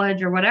to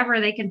college or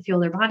whatever, they can feel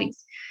their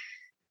bodies.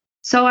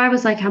 So I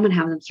was like, I'm going to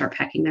have them start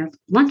packing their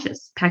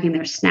lunches, packing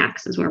their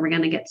snacks is where we're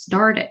going to get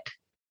started.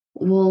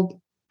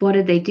 Well, what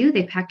did they do?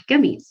 They packed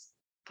gummies.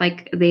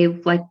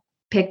 They've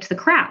picked the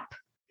crap.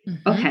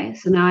 Mm-hmm. Okay.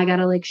 So now I got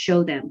to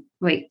show them,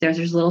 wait, there's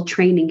a little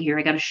training here.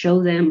 I got to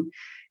show them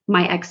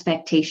my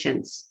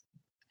expectations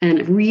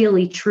and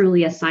really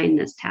truly assign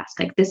this task.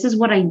 This is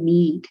what I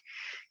need.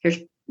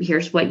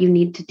 Here's what you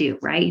need to do,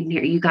 right? And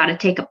here you got to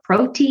take a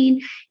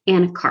protein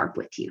and a carb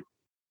with you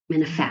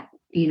and a fat,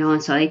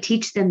 and so I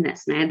teach them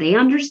this and they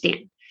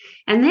understand.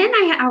 And then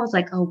I was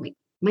like, oh, wait,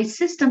 my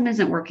system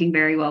isn't working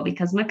very well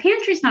because my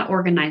pantry's not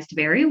organized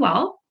very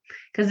well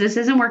because this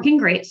isn't working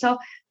great. So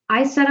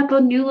I set up a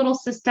new little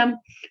system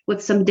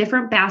with some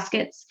different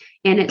baskets,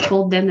 and it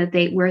told them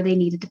that where they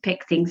needed to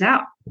pick things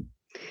out.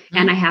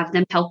 And I have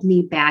them help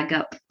me bag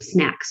up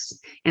snacks.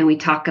 And we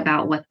talk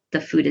about what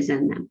the food is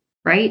in them,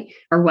 right?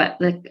 Or what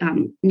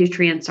the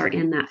nutrients are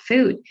in that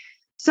food.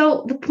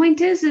 So the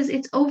point is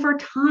it's over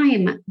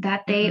time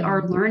that they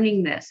are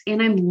learning this.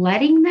 And I'm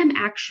letting them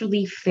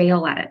actually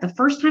fail at it. The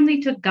first time they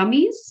took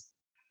gummies,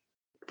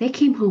 they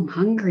came home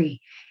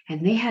hungry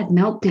and they had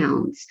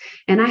meltdowns.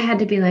 And I had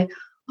to be like,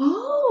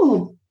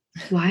 oh,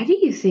 why do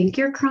you think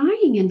you're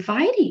crying and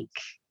fighting?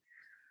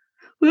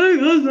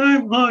 Because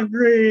I'm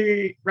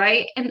hungry,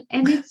 right? And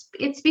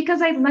it's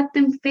because I let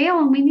them fail,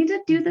 and we need to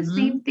do the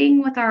same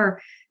thing with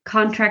our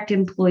contract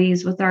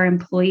employees, with our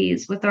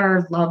employees, with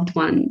our loved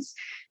ones.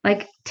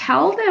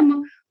 Tell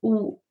them,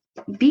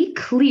 be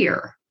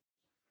clear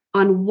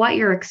on what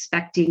you're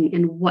expecting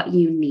and what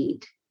you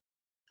need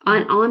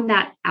on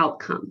that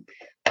outcome.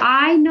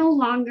 I no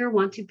longer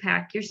want to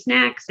pack your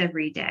snacks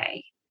every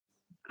day.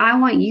 I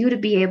want you to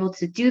be able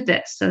to do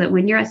this so that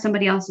when you're at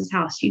somebody else's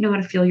house, you know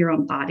how to feel your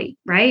own body,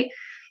 right?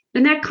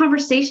 And that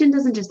conversation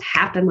doesn't just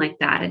happen like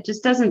that. It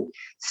just doesn't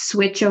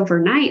switch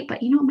overnight.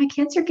 But my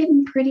kids are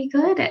getting pretty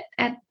good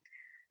at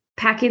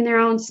packing their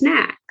own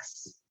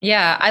snacks.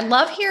 Yeah. I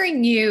love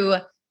hearing you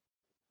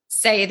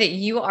say that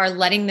you are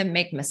letting them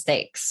make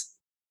mistakes.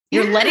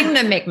 You're letting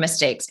them make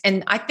mistakes.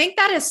 And I think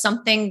that is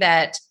something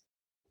that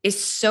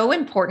is so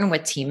important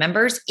with team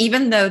members,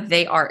 even though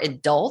they are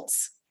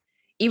adults,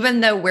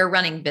 even though we're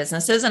running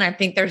businesses. And I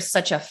think there's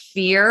such a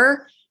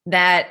fear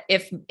that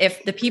if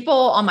the people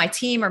on my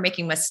team are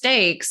making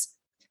mistakes,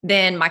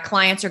 then my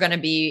clients are going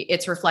to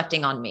it's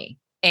reflecting on me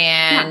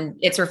and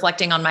it's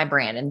reflecting on my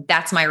brand. And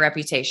that's my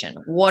reputation.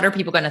 What are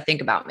people going to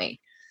think about me?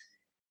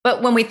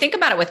 But when we think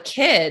about it with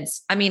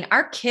kids,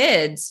 our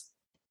kids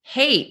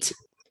hate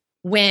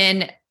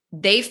when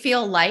they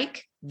feel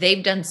like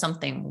they've done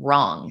something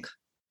wrong.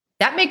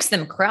 That makes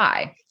them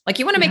cry. Like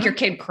you want to make your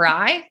kid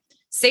cry,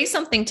 say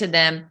something to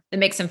them that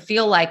makes them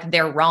feel like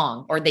they're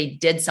wrong or they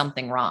did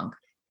something wrong.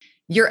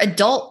 Your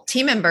adult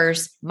team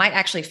members might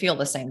actually feel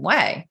the same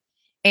way.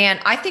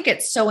 And I think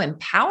it's so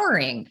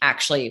empowering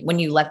actually when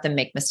you let them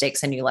make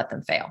mistakes and you let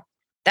them fail.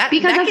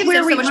 Because that gives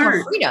them so much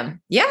more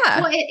freedom.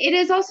 Yeah. Well, it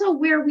is also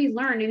where we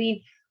learn. I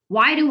mean,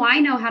 why do I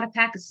know how to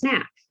pack a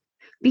snack?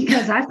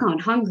 Because I've gone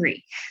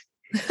hungry.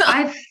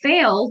 I've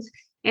failed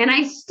and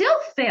I still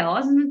fail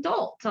as an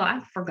adult. So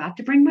I forgot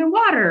to bring my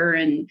water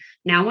and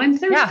now I'm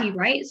thirsty,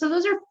 right? So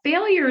those are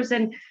failures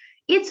and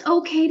it's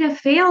okay to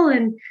fail.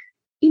 And,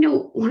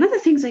 one of the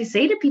things I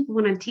say to people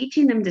when I'm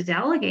teaching them to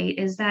delegate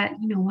is that,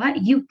 you know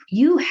what,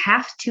 you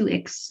have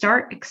to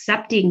start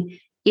accepting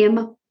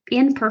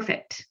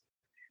imperfect.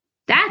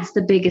 That's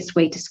the biggest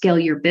way to scale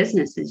your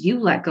business is you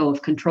let go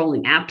of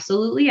controlling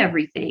absolutely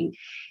everything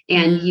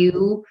and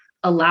you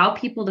allow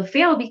people to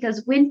fail,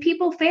 because when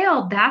people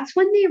fail, that's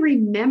when they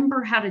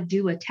remember how to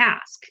do a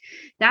task.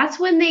 That's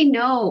when they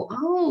know,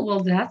 oh,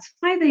 well, that's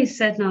why they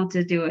said not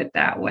to do it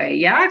that way.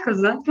 Yeah,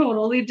 because that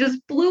totally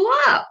just blew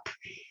up.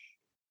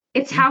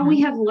 It's how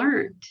we have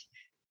learned.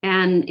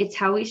 And it's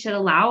how we should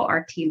allow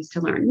our teams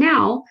to learn.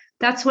 Now,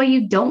 that's why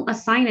you don't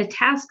assign a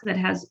task that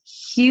has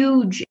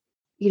huge,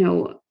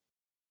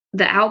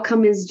 the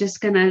outcome is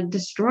just going to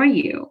destroy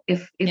you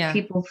if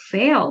people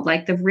fail.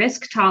 Like the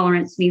risk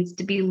tolerance needs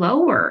to be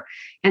lower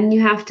and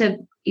you have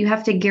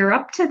to gear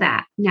up to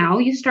that. Now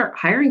you start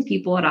hiring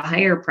people at a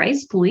higher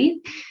price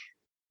point,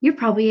 you're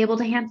probably able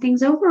to hand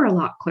things over a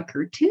lot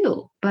quicker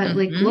too. But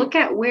look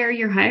at where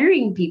you're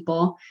hiring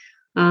people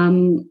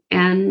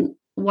and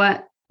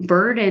what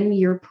burden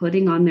you're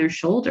putting on their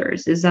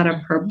shoulders. Is that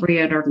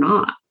appropriate or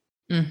not?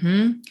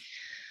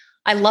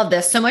 I love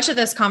this. So much of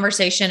this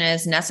conversation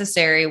is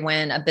necessary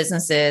when a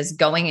business is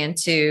going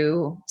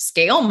into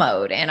scale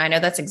mode. And I know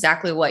that's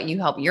exactly what you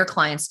help your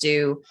clients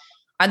do.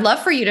 I'd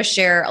love for you to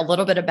share a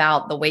little bit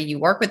about the way you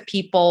work with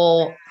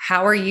people.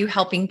 How are you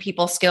helping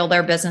people scale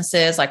their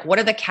businesses? Like, what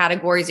are the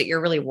categories that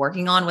you're really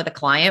working on with a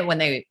client when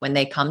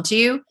they come to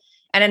you?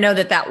 And I know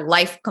that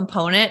life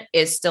component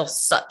is still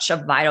such a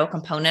vital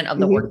component of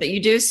the work that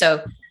you do.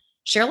 So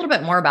share a little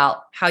bit more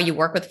about how you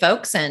work with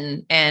folks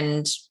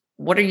and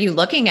what are you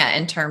looking at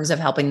in terms of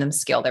helping them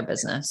scale their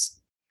business?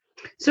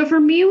 So for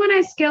me, when I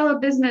scale a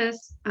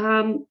business,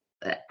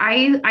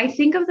 I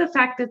think of the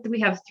fact that we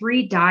have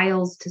 3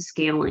 dials to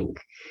scaling,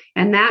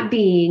 and that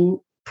being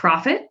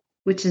profit,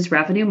 which is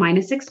revenue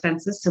minus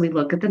expenses. So we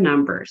look at the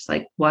numbers,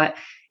 like what,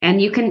 and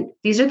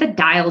these are the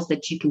dials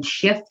that you can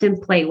shift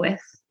and play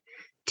with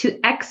to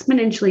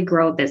exponentially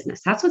grow a business.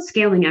 That's what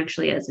scaling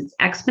actually is. It's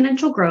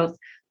exponential growth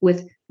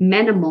with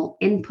minimal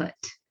input.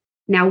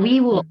 Now we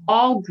will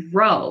all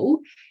grow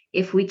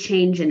if we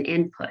change an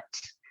input,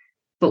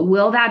 but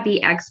will that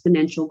be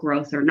exponential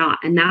growth or not?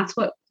 And that's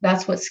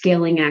what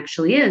scaling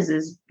actually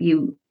is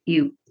you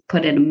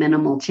put in a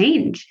minimal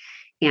change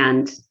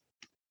and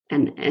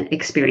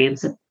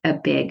experience a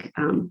big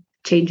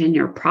change in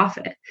your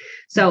profit.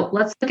 So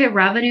let's look at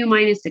revenue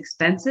minus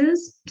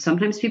expenses.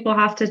 Sometimes people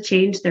have to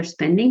change their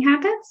spending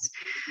habits.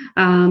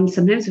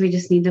 Sometimes we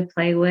just need to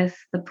play with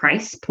the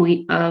price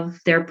point of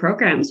their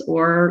programs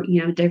or,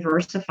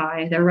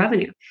 diversify their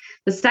revenue.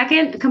 The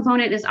second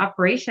component is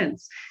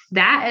operations.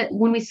 That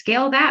when we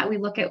scale that, we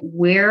look at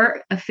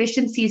where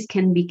efficiencies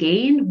can be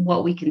gained,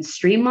 what we can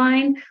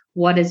streamline,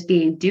 what is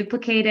being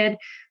duplicated,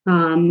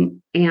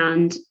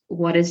 and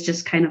what is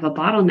just kind of a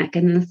bottleneck.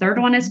 And then the third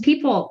one is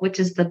people, which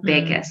is the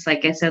biggest.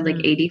 Like I said, like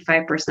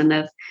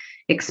 85% of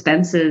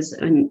expenses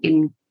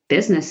in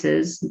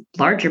businesses,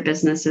 larger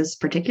businesses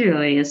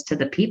particularly, is to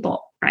the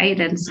people, right?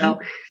 And so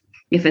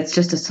if it's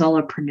just a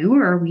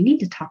solopreneur, we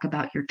need to talk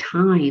about your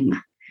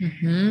time.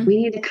 We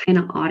need to kind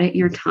of audit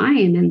your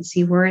time and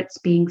see where it's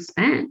being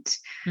spent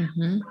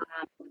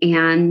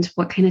and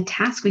what kind of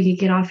tasks we could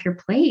get off your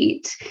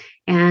plate,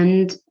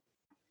 and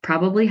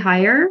probably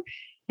hire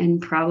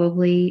and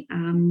probably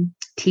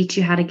teach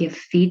you how to give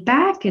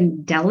feedback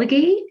and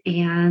delegate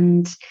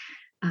and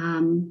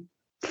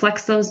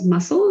flex those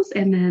muscles.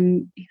 And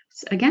then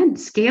again,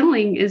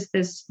 scaling is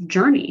this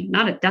journey,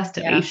 not a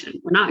destination.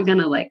 We're not going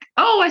to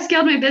I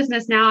scaled my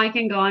business, now I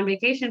can go on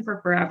vacation for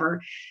forever.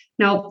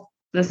 No,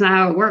 that's not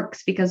how it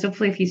works, because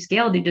hopefully if you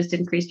scaled, you just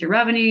increased your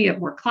revenue, you have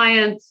more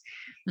clients.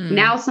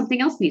 Now something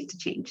else needs to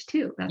change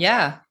too. That's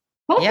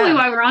hopefully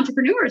why we're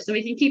entrepreneurs, so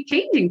we can keep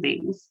changing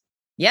things.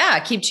 Yeah.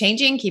 Keep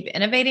changing, keep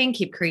innovating,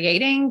 keep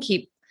creating,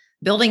 keep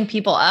building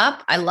people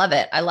up. I love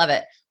it.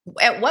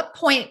 At what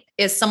point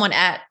is someone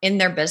in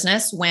their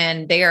business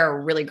when they are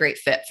a really great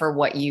fit for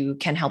what you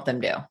can help them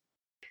do?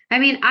 I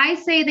mean, I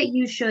say that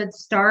you should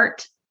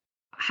start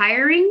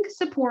hiring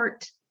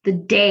support the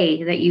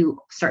day that you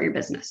start your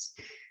business.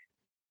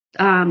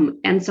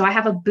 And so I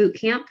have a boot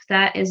camp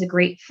that is a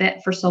great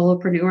fit for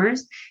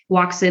solopreneurs.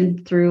 Walks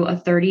in through a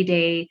 30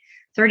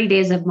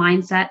 days of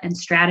mindset and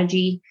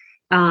strategy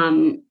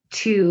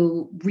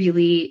to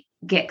really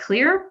get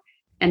clear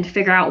and to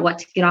figure out what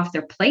to get off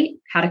their plate,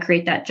 how to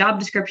create that job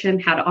description,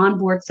 how to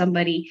onboard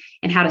somebody,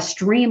 and how to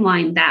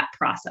streamline that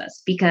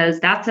process, because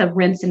that's a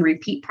rinse and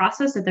repeat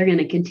process that they're going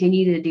to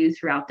continue to do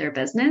throughout their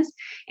business.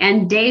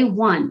 And day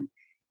one,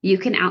 you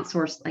can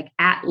outsource like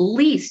at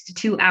least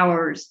 2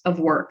 hours of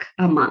work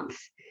a month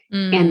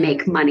and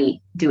make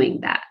money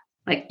doing that.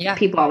 Like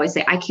people always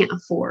say, I can't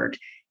afford.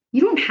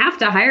 You don't have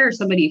to hire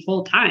somebody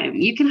full time.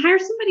 You can hire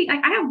somebody.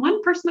 Like I have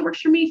one person that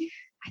works for me.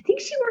 I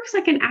think she works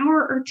like an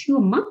hour or two a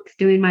month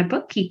doing my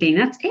bookkeeping.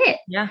 That's it.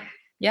 Yeah.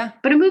 Yeah.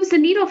 But it moves the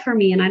needle for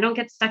me and I don't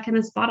get stuck in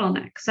this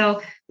bottleneck.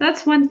 So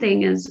that's one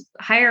thing, is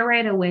hire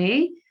right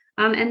away.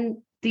 And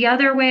the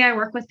other way I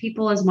work with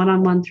people is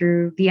one-on-one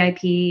through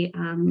VIP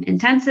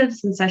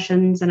intensives and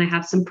sessions. And I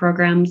have some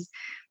programs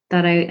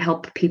that I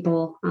help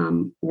people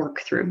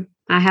work through.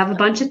 I have a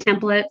bunch of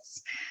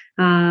templates.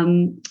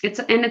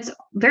 It's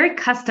very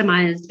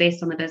customized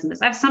based on the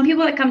business. I have some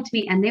people that come to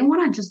me and they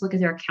want to just look at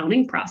their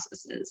accounting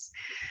processes.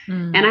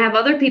 And I have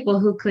other people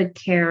who could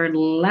care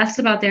less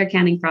about their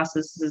accounting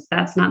processes.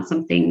 That's not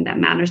something that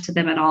matters to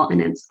them at all.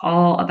 And it's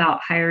all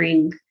about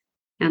hiring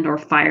and or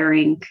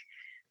firing,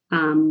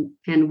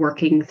 and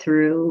working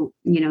through,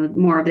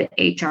 more of the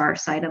HR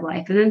side of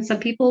life. And then some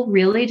people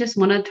really just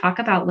want to talk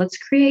about, let's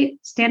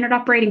create standard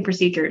operating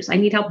procedures. I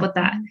need help with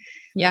that.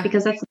 Yeah.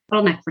 Because that's a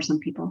bottleneck for some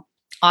people.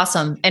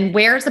 Awesome. And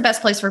where's the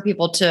best place for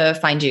people to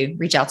find you,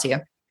 reach out to you?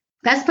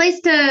 Best place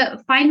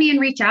to find me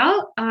and reach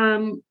out.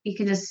 You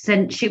can just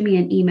shoot me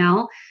an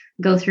email,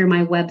 go through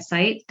my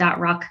website,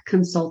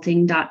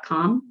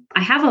 rockconsulting.com.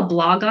 I have a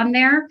blog on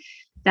there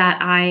that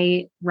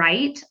I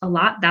write a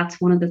lot.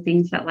 That's one of the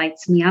things that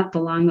lights me up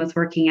along with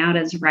working out,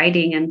 is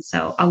writing. And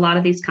so a lot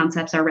of these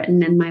concepts are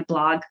written in my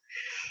blog.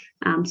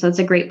 So it's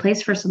a great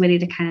place for somebody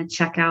to kind of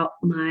check out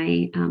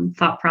my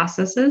thought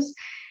processes.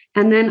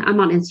 And then I'm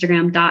on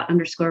Instagram,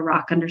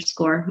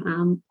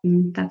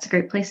 ._rock_. That's a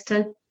great place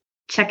to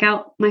check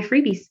out my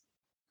freebies.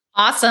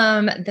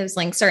 Awesome. Those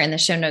links are in the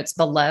show notes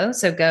below.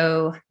 So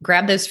go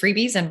grab those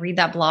freebies and read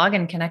that blog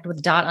and connect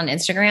with Dot on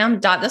Instagram.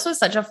 Dot, this was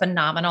such a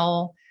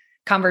phenomenal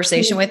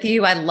conversation with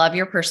you. I love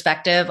your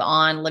perspective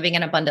on living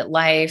an abundant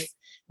life,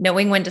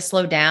 knowing when to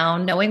slow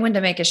down, knowing when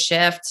to make a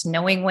shift,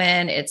 knowing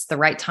when it's the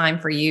right time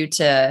for you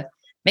to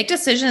make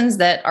decisions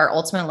that are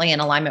ultimately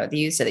in alignment with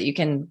you so that you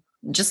can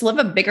just live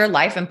a bigger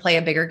life and play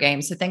a bigger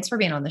game. So thanks for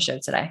being on the show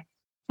today.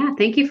 Yeah,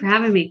 thank you for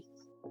having me.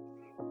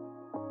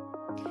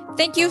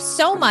 Thank you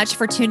so much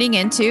for tuning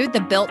into the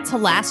Built to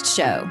Last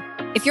show.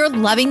 If you're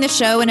loving the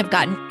show and have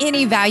gotten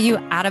any value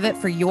out of it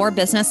for your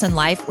business and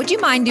life, would you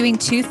mind doing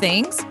 2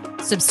 things?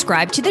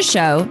 Subscribe to the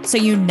show so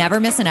you never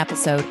miss an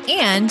episode,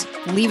 and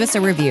leave us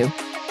a review.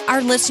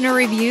 Our listener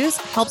reviews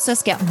helps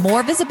us get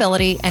more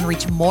visibility and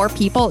reach more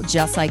people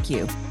just like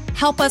you.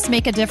 Help us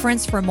make a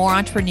difference for more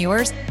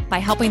entrepreneurs by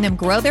helping them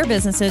grow their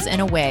businesses in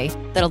a way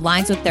that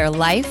aligns with their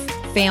life,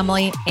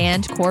 family,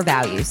 and core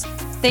values.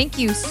 Thank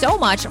you so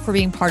much for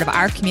being part of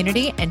our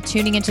community and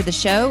tuning into the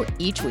show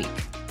each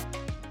week.